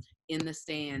them in the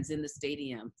stands, in the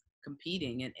stadium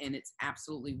competing, and it's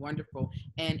absolutely wonderful.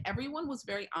 And everyone was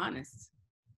very honest,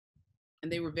 and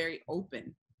they were very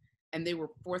open, and they were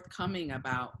forthcoming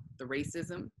about the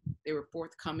racism. They were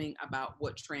forthcoming about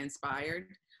what transpired.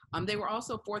 They were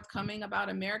also forthcoming about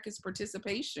America's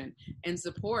participation and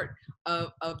support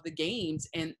of the games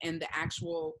and the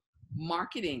actual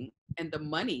marketing and the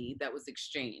money that was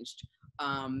exchanged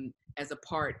as a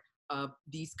part of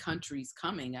these countries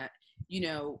coming.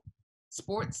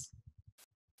 Sports,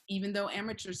 even though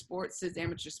amateur sports is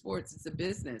amateur sports, it's a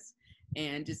business,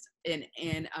 and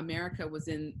America was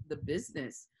in the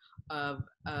business of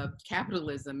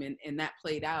capitalism, and that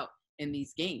played out in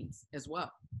these games as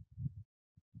well.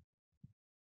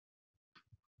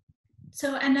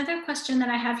 So another question that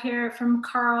I have here from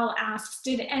Carl asks,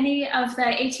 did any of the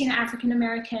 18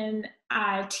 African-American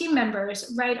team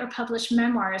members write or publish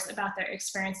memoirs about their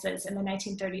experiences in the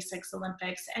 1936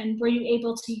 Olympics? And were you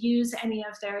able to use any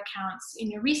of their accounts in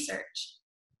your research?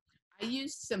 I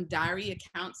used some diary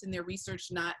accounts in their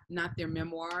research, not their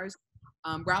memoirs.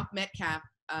 Ralph Metcalf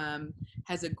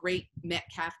has a great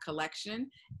Metcalf collection,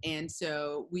 and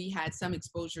so we had some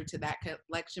exposure to that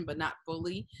collection, but not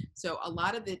fully. So a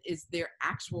lot of it is their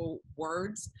actual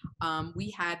words.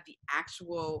 We had the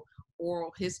actual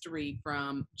oral history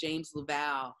from James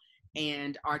Laval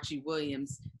and Archie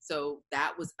Williams, so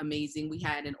that was amazing. We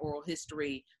had an oral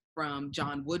history from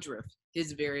John Woodruff,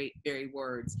 his very, very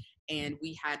words. And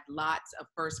we had lots of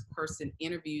first-person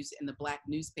interviews in the Black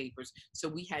newspapers. So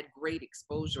we had great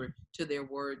exposure to their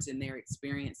words and their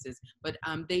experiences. But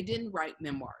they didn't write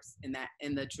memoirs in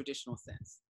the traditional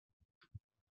sense.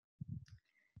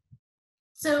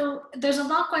 So there's a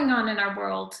lot going on in our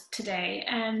world today.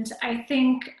 And I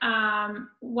think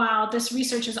while this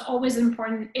research is always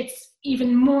important, it's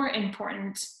even more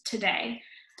important today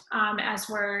as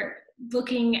we're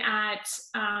looking at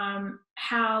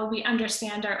how we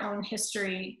understand our own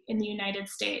history in the United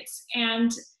States.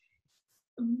 And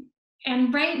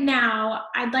right now,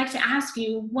 I'd like to ask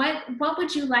you, what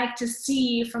would you like to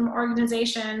see from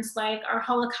organizations like our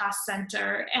Holocaust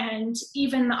Center and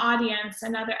even the audience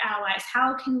and other allies?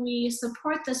 How can we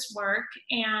support this work,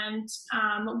 and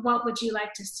what would you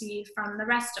like to see from the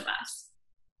rest of us?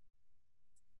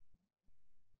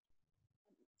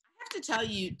 I have to tell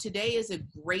you, today is a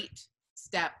great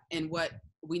step in what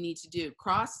we need to do.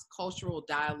 Cross-cultural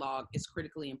dialogue is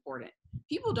critically important.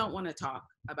 People don't want to talk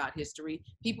about history.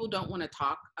 People don't want to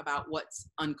talk about what's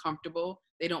uncomfortable.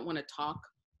 They don't want to talk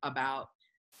about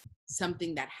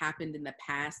something that happened in the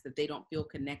past that they don't feel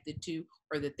connected to,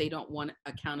 or that they don't want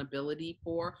accountability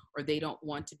for, or they don't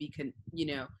want to be,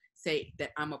 say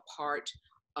that I'm a part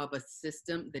of a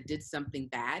system that did something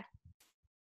bad.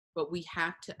 But we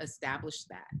have to establish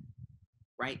that,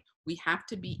 right? We have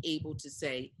to be able to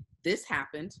say, this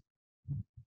happened,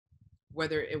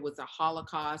 whether it was a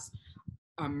Holocaust,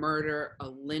 a murder, a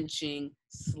lynching,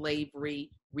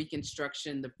 slavery,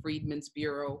 Reconstruction, the Freedmen's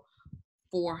Bureau,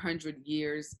 400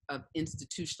 years of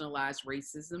institutionalized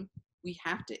racism. We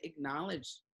have to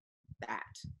acknowledge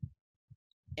that.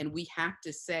 And we have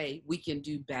to say we can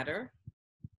do better.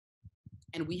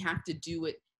 And we have to do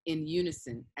it in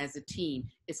unison as a team.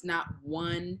 It's not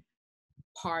one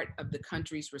part of the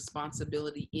country's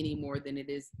responsibility any more than it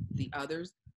is the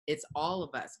others. It's all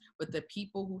of us. But the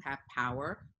people who have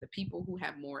power, the people who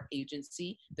have more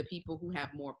agency, the people who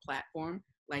have more platform,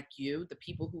 like you, the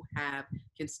people who have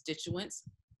constituents,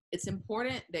 it's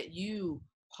important that you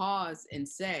pause and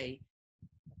say,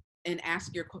 and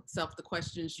ask yourself the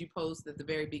questions you posed at the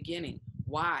very beginning.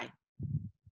 Why?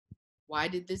 Why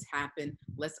did this happen?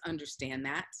 Let's understand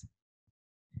that.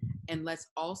 And let's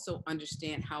also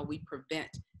understand how we prevent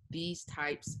these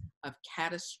types of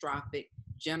catastrophic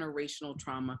generational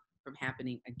trauma from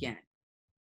happening again.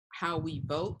 How we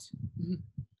vote.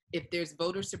 If there's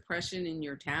voter suppression in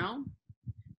your town,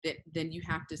 then you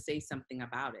have to say something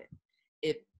about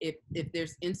it. If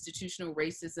there's institutional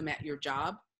racism at your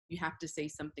job, you have to say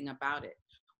something about it.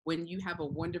 When you have a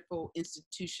wonderful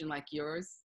institution like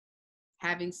yours,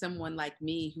 having someone like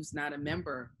me who's not a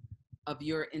member of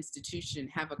your institution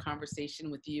have a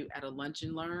conversation with you at a lunch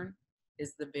and learn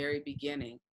is the very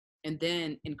beginning. And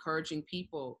then encouraging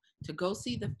people to go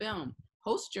see the film,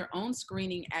 host your own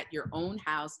screening at your own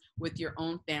house with your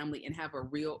own family, and have a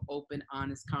real open,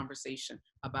 honest conversation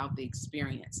about the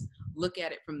experience. Look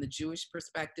at it from the Jewish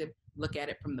perspective, look at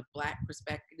it from the Black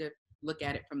perspective, look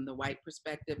at it from the white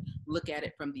perspective, look at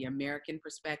it from the American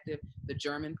perspective, the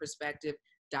German perspective,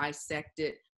 dissect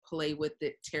it, play with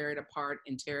it, tear it apart,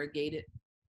 interrogate it,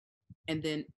 and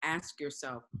then ask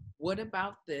yourself, what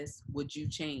about this would you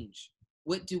change?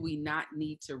 What do we not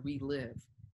need to relive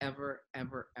ever,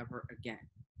 ever, ever again?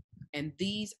 And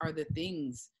these are the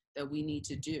things that we need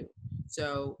to do.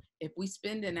 So if we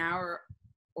spend an hour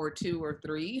or 2 or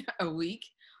 3 a week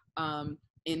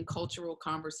in cultural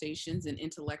conversations and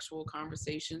intellectual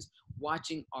conversations,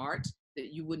 watching art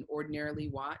that you wouldn't ordinarily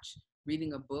watch,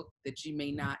 reading a book that you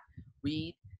may not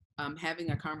read,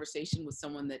 having a conversation with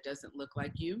someone that doesn't look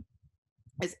like you.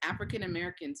 As African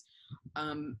Americans,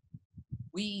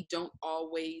 we don't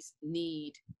always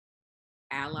need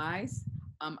allies.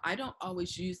 I don't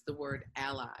always use the word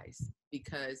allies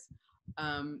because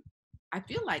I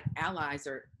feel like allies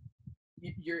are,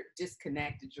 you're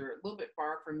disconnected. You're a little bit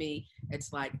far from me.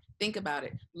 It's like, think about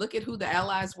it. Look at who the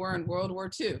allies were in World War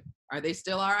II. Are they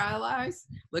still our allies?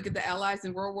 Look at the allies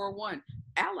in World War I.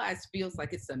 Allies feels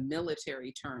like it's a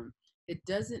military term. It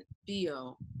doesn't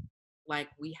feel like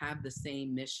we have the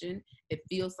same mission. It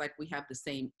feels like we have the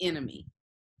same enemy.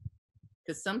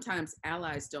 Because sometimes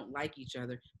allies don't like each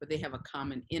other, but they have a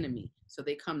common enemy. So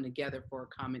they come together for a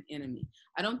common enemy.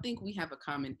 I don't think we have a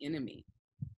common enemy.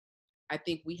 I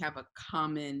think we have a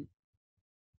common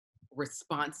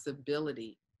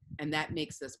responsibility, and that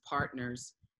makes us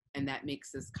partners, and that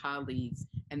makes us colleagues,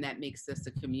 and that makes us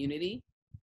a community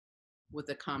with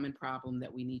a common problem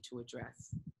that we need to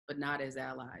address, but not as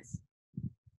allies,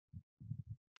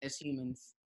 as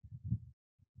humans.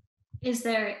 Is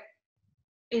there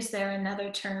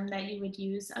another term that you would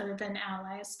use other than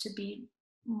allies to be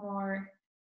more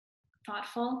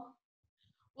thoughtful?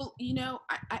 Well, you know,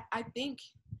 I think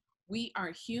we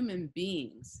are human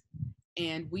beings,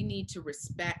 and we need to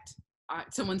respect.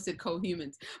 Someone said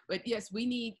co-humans, but yes, we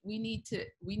need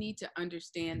to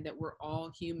understand that we're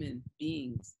all human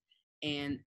beings,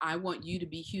 and I want you to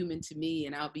be human to me,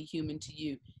 and I'll be human to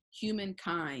you.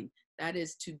 Humankind, that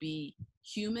is to be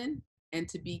human and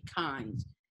to be kind.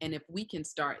 And if we can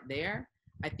start there,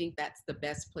 I think that's the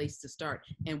best place to start.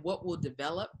 And what will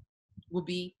develop will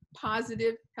be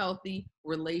positive, healthy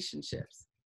relationships,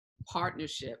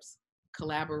 partnerships,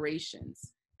 collaborations.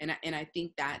 And I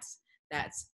think that's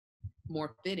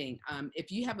more fitting.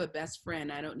 If you have a best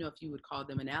friend, I don't know if you would call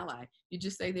them an ally. You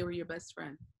just say they were your best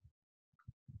friend.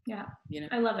 Yeah, you know?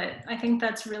 I love it. I think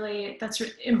that's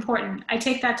important. I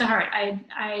take that to heart.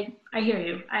 I hear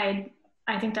you. I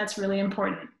think that's really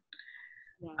important.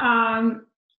 Yeah.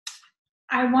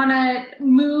 I want to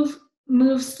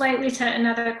move slightly to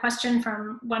another question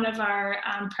from one of our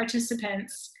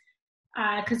participants,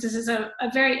 because this is a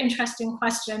very interesting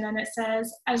question, and it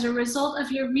says, as a result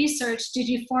of your research, did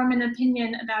you form an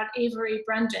opinion about Avery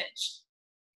Brundage?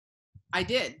 I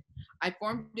did. I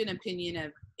formed an opinion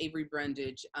of Avery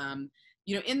Brundage.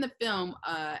 You know, in the film,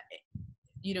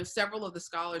 you know, several of the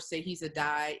scholars say he's a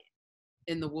die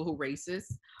in the wool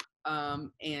races,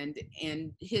 and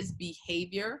his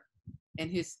behavior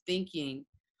and his thinking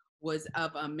was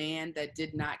of a man that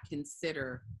did not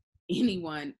consider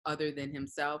anyone other than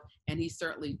himself, and he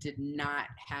certainly did not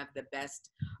have the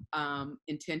best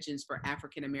intentions for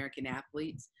African American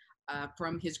athletes.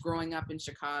 From his growing up in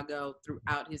Chicago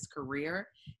throughout his career,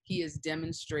 he has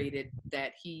demonstrated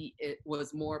that he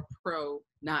was more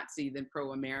pro-Nazi than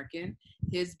pro-American.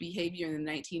 His behavior in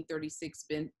the 1936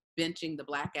 benching the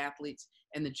Black athletes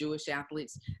and the Jewish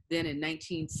athletes. Then in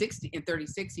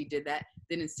 1936, he did that.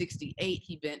 Then in 68,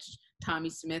 he benched Tommy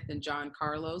Smith and John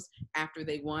Carlos. After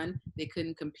they won, they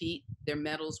couldn't compete. Their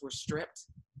medals were stripped.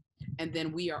 And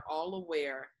then we are all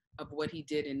aware of what he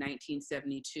did in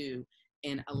 1972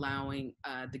 in allowing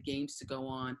the games to go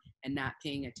on and not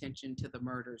paying attention to the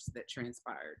murders that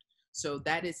transpired. So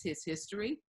that is his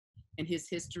history. And his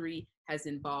history has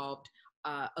involved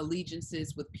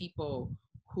allegiances with people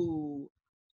who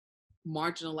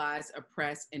marginalize,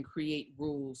 oppress, and create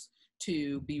rules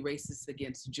to be racist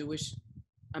against Jewish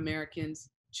Americans,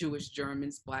 Jewish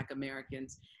Germans, Black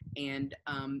Americans, and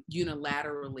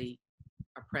unilaterally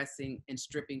oppressing and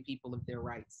stripping people of their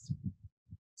rights.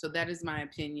 So that is my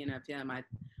opinion of him.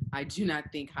 I do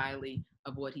not think highly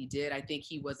of what he did. I think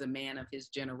he was a man of his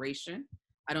generation.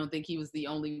 I don't think he was the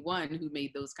only one who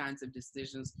made those kinds of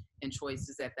decisions and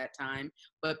choices at that time.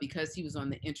 But because he was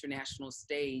on the international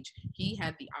stage, he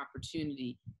had the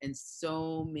opportunity in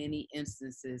so many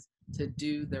instances to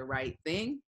do the right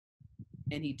thing,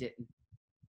 and he didn't.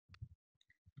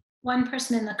 One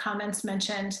person in the comments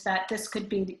mentioned that this could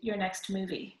be your next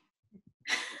movie.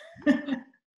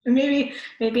 Maybe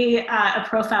a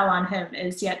profile on him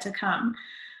is yet to come.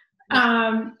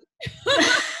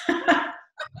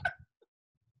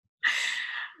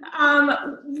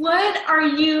 What are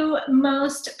you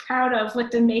most proud of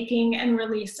with the making and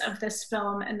release of this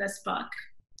film and this book?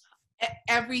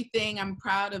 Everything. I'm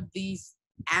proud of these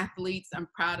athletes. I'm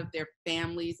proud of their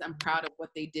families. I'm proud of what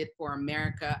they did for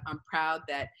America. I'm proud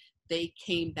that they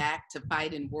came back to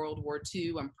fight in World War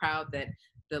II. I'm proud that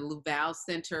the Luval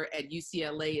Center at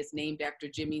UCLA is named after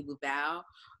Jimmy Luval.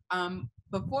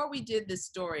 Before we did this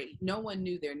story, no one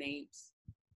knew their names.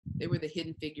 They were the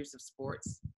hidden figures of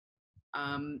sports.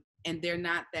 And they're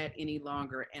not that any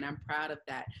longer, and I'm proud of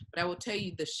that. But I will tell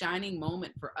you, the shining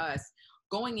moment for us,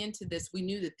 going into this, we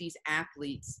knew that these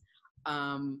athletes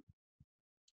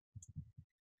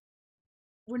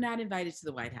were not invited to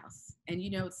the White House. And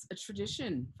you know, it's a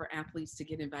tradition for athletes to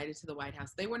get invited to the White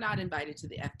House. They were not invited to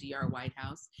the FDR White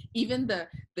House. Even the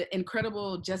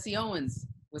incredible Jesse Owens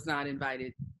was not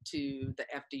invited to the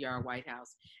FDR White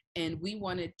House. And we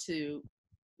wanted to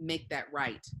make that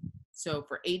right. So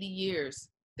for 80 years,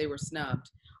 they were snubbed.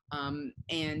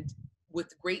 And with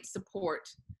great support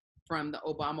from the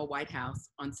Obama White House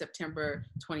on September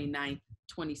 29th,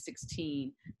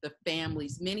 2016, the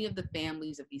families, many of the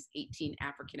families of these 18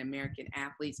 African-American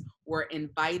athletes were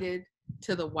invited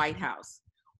to the White House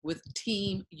with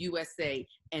Team USA,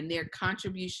 and their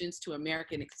contributions to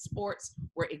American sports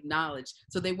were acknowledged.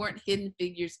 So they weren't hidden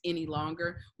figures any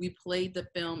longer. We played the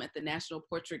film at the National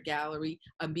Portrait Gallery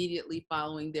immediately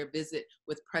following their visit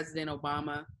with President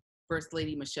Obama, First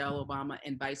Lady Michelle Obama,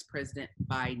 and Vice President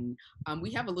Biden.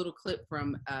 We have a little clip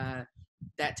from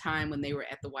that time when they were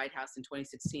at the White House in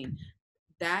 2016.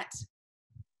 That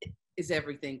is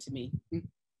everything to me.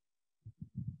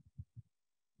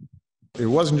 It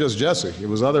wasn't just Jesse, it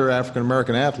was other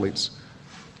African-American athletes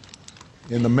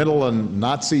in the middle of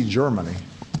Nazi Germany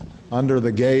under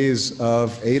the gaze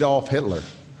of Adolf Hitler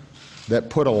that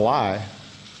put a lie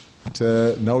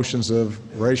to notions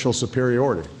of racial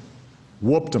superiority,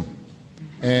 whooped them,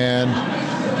 and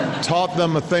taught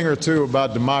them a thing or two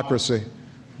about democracy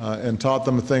and taught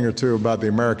them a thing or two about the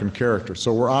American character.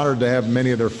 So we're honored to have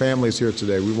many of their families here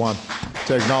today. We want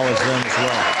to acknowledge them as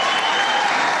well.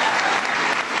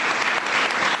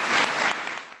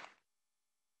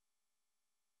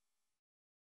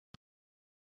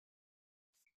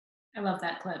 I love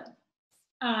that clip.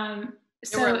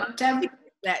 So Deborah,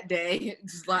 that day,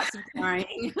 just lots of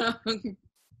crying.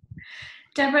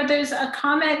 Deborah, there's a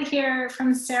comment here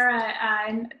from Sarah,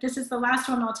 and this is the last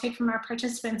one I'll take from our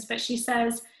participants, but she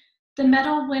says, the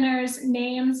medal winners'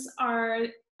 names are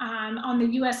on the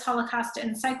U.S. Holocaust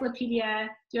Encyclopedia,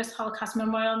 U.S. Holocaust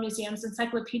Memorial Museum's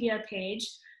encyclopedia page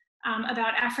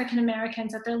about African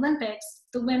Americans at the Olympics.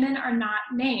 The women are not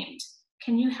named.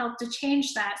 Can you help to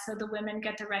change that so the women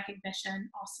get the recognition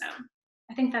also?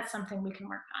 I think that's something we can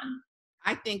work on.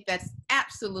 I think that's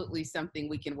absolutely something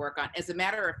we can work on. As a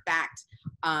matter of fact,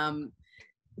 when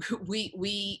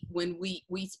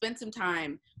we spent some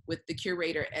time with the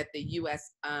curator at the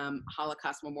U.S.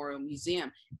 Holocaust Memorial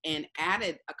Museum and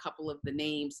added a couple of the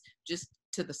names just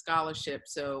to the scholarship.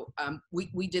 So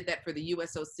we did that for the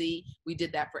USOC. We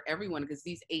did that for everyone because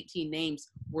these 18 names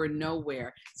were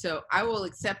nowhere. So I will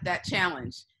accept that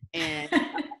challenge. And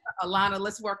Alana,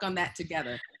 let's work on that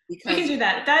together. Because we can do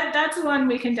that. That's one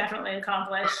we can definitely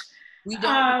accomplish. We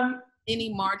don't have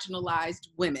any marginalized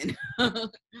women.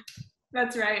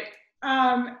 That's right.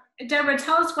 Deborah,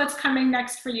 tell us what's coming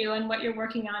next for you and what you're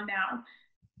working on now.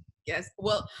 Yes,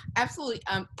 well, absolutely.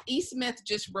 E. Smith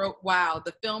just wrote, wow,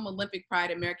 the film Olympic Pride,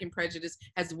 American Prejudice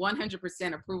has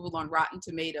 100% approval on Rotten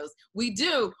Tomatoes. We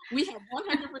do. We have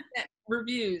 100%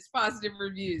 reviews, positive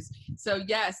reviews. So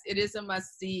yes, it is a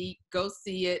must-see. Go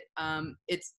see it.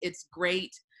 It's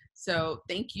great. So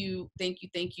thank you,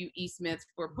 E. Smith,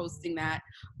 for posting that.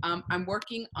 I'm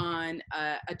working on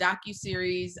a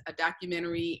docuseries, a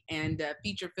documentary, and a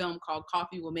feature film called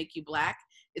Coffee Will Make You Black.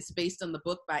 It's based on the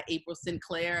book by April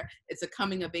Sinclair. It's a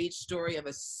coming-of-age story of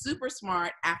a super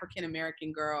smart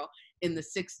African-American girl in the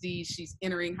 60s. She's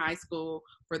entering high school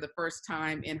for the first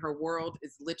time, and her world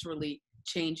is literally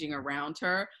changing around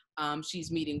her. She's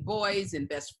meeting boys and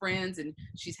best friends, and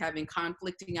she's having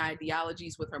conflicting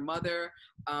ideologies with her mother,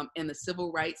 and the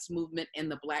civil rights movement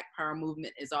and the Black Power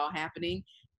movement is all happening,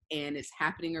 and it's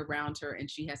happening around her,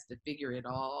 and she has to figure it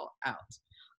all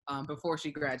out before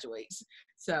she graduates.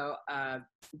 So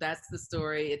that's the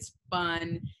story. It's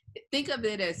fun. Think of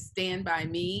it as Stand By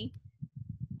Me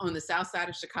on the south side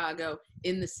of Chicago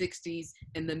in the 60s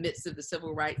in the midst of the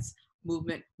civil rights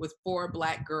movement with 4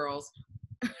 Black girls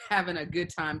having a good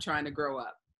time trying to grow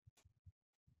up.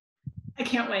 I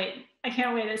can't wait.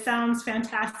 It sounds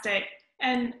fantastic.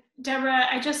 And Deborah,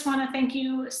 I just want to thank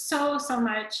you so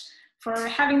much for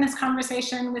having this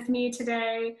conversation with me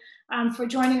today, for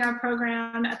joining our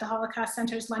program at the Holocaust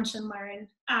Center's Lunch and Learn.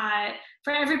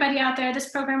 For everybody out there, this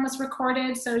program was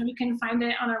recorded, so you can find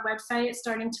it on our website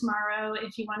starting tomorrow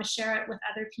if you want to share it with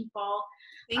other people.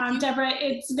 Deborah,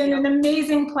 it's been an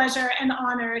amazing pleasure and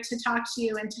honor to talk to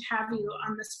you and to have you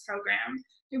on this program.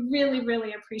 I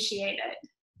really appreciate it.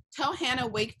 Tell Hannah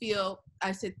Wakefield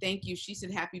I said thank you. She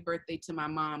said happy birthday to my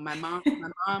mom. My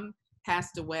mom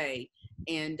passed away,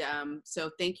 And so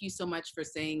thank you so much for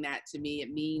saying that to me.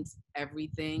 It means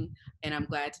everything. And I'm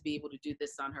glad to be able to do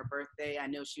this on her birthday. I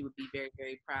know she would be very,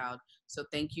 very proud. So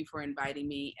thank you for inviting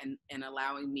me and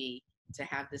allowing me to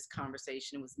have this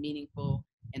conversation. It was meaningful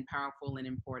and powerful and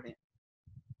important.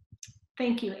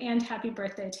 Thank you, and happy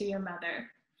birthday to your mother,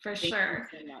 for sure.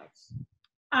 Thank you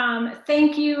so much.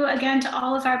 Thank you again to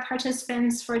all of our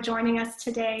participants for joining us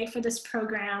today for this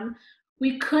program.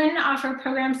 We couldn't offer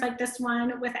programs like this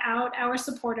one without our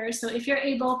supporters, so if you're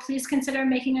able, please consider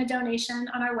making a donation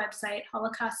on our website,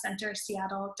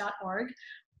 holocaustcenterseattle.org,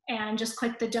 and just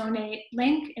click the donate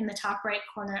link in the top right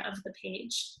corner of the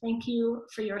page. Thank you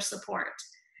for your support.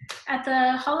 At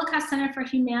the Holocaust Center for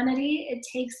Humanity, it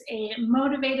takes a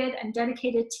motivated and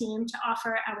dedicated team to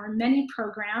offer our many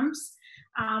programs,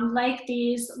 like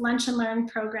these Lunch and Learn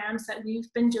programs that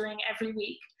we've been doing every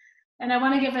week. And I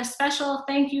want to give a special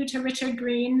thank you to Richard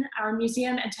Green, our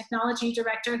Museum and Technology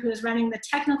Director, who is running the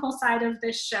technical side of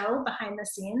this show behind the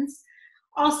scenes.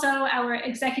 Also, our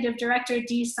Executive Director,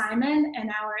 Dee Simon, and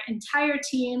our entire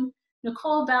team,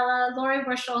 Nicole Bella, Lori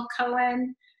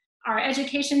Werschel-Cohen, our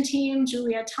education team,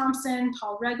 Julia Thompson,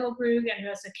 Paul Regelbrug, and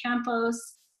Rosa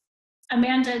Campos,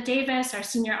 Amanda Davis, our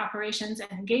Senior Operations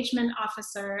and Engagement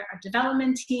Officer, our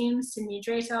development team, Sydney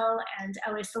Dretel and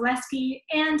Ellie Selesky,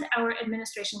 and our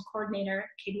Administration Coordinator,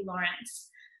 Katie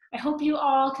Lawrence. I hope you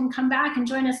all can come back and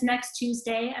join us next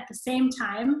Tuesday at the same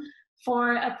time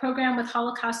for a program with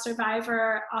Holocaust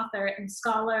survivor, author, and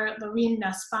scholar Loreen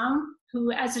Nussbaum,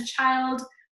 who as a child,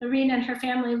 Loreen and her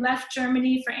family left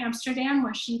Germany for Amsterdam,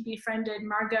 where she befriended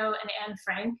Margot and Anne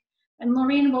Frank. And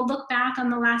Loreen will look back on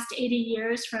the last 80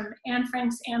 years from Anne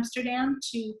Frank's Amsterdam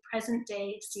to present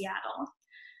day Seattle.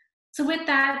 So with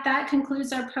that, that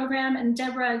concludes our program. And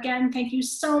Deborah, again, thank you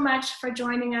so much for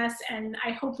joining us. And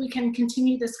I hope we can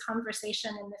continue this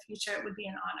conversation in the future. It would be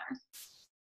an honor.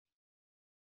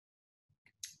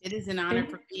 It is an honor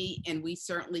for me, and we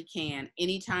certainly can.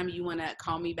 Anytime you want to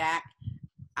call me back,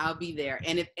 I'll be there.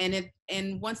 And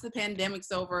once the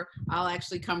pandemic's over, I'll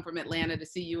actually come from Atlanta to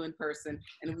see you in person,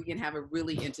 and we can have a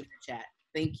really intimate chat.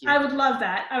 Thank you. I would love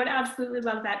that. I would absolutely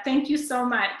love that. Thank you so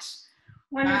much.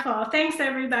 Wonderful. Thanks,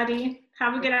 everybody.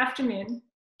 Have a good afternoon.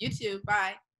 You too.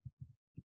 Bye.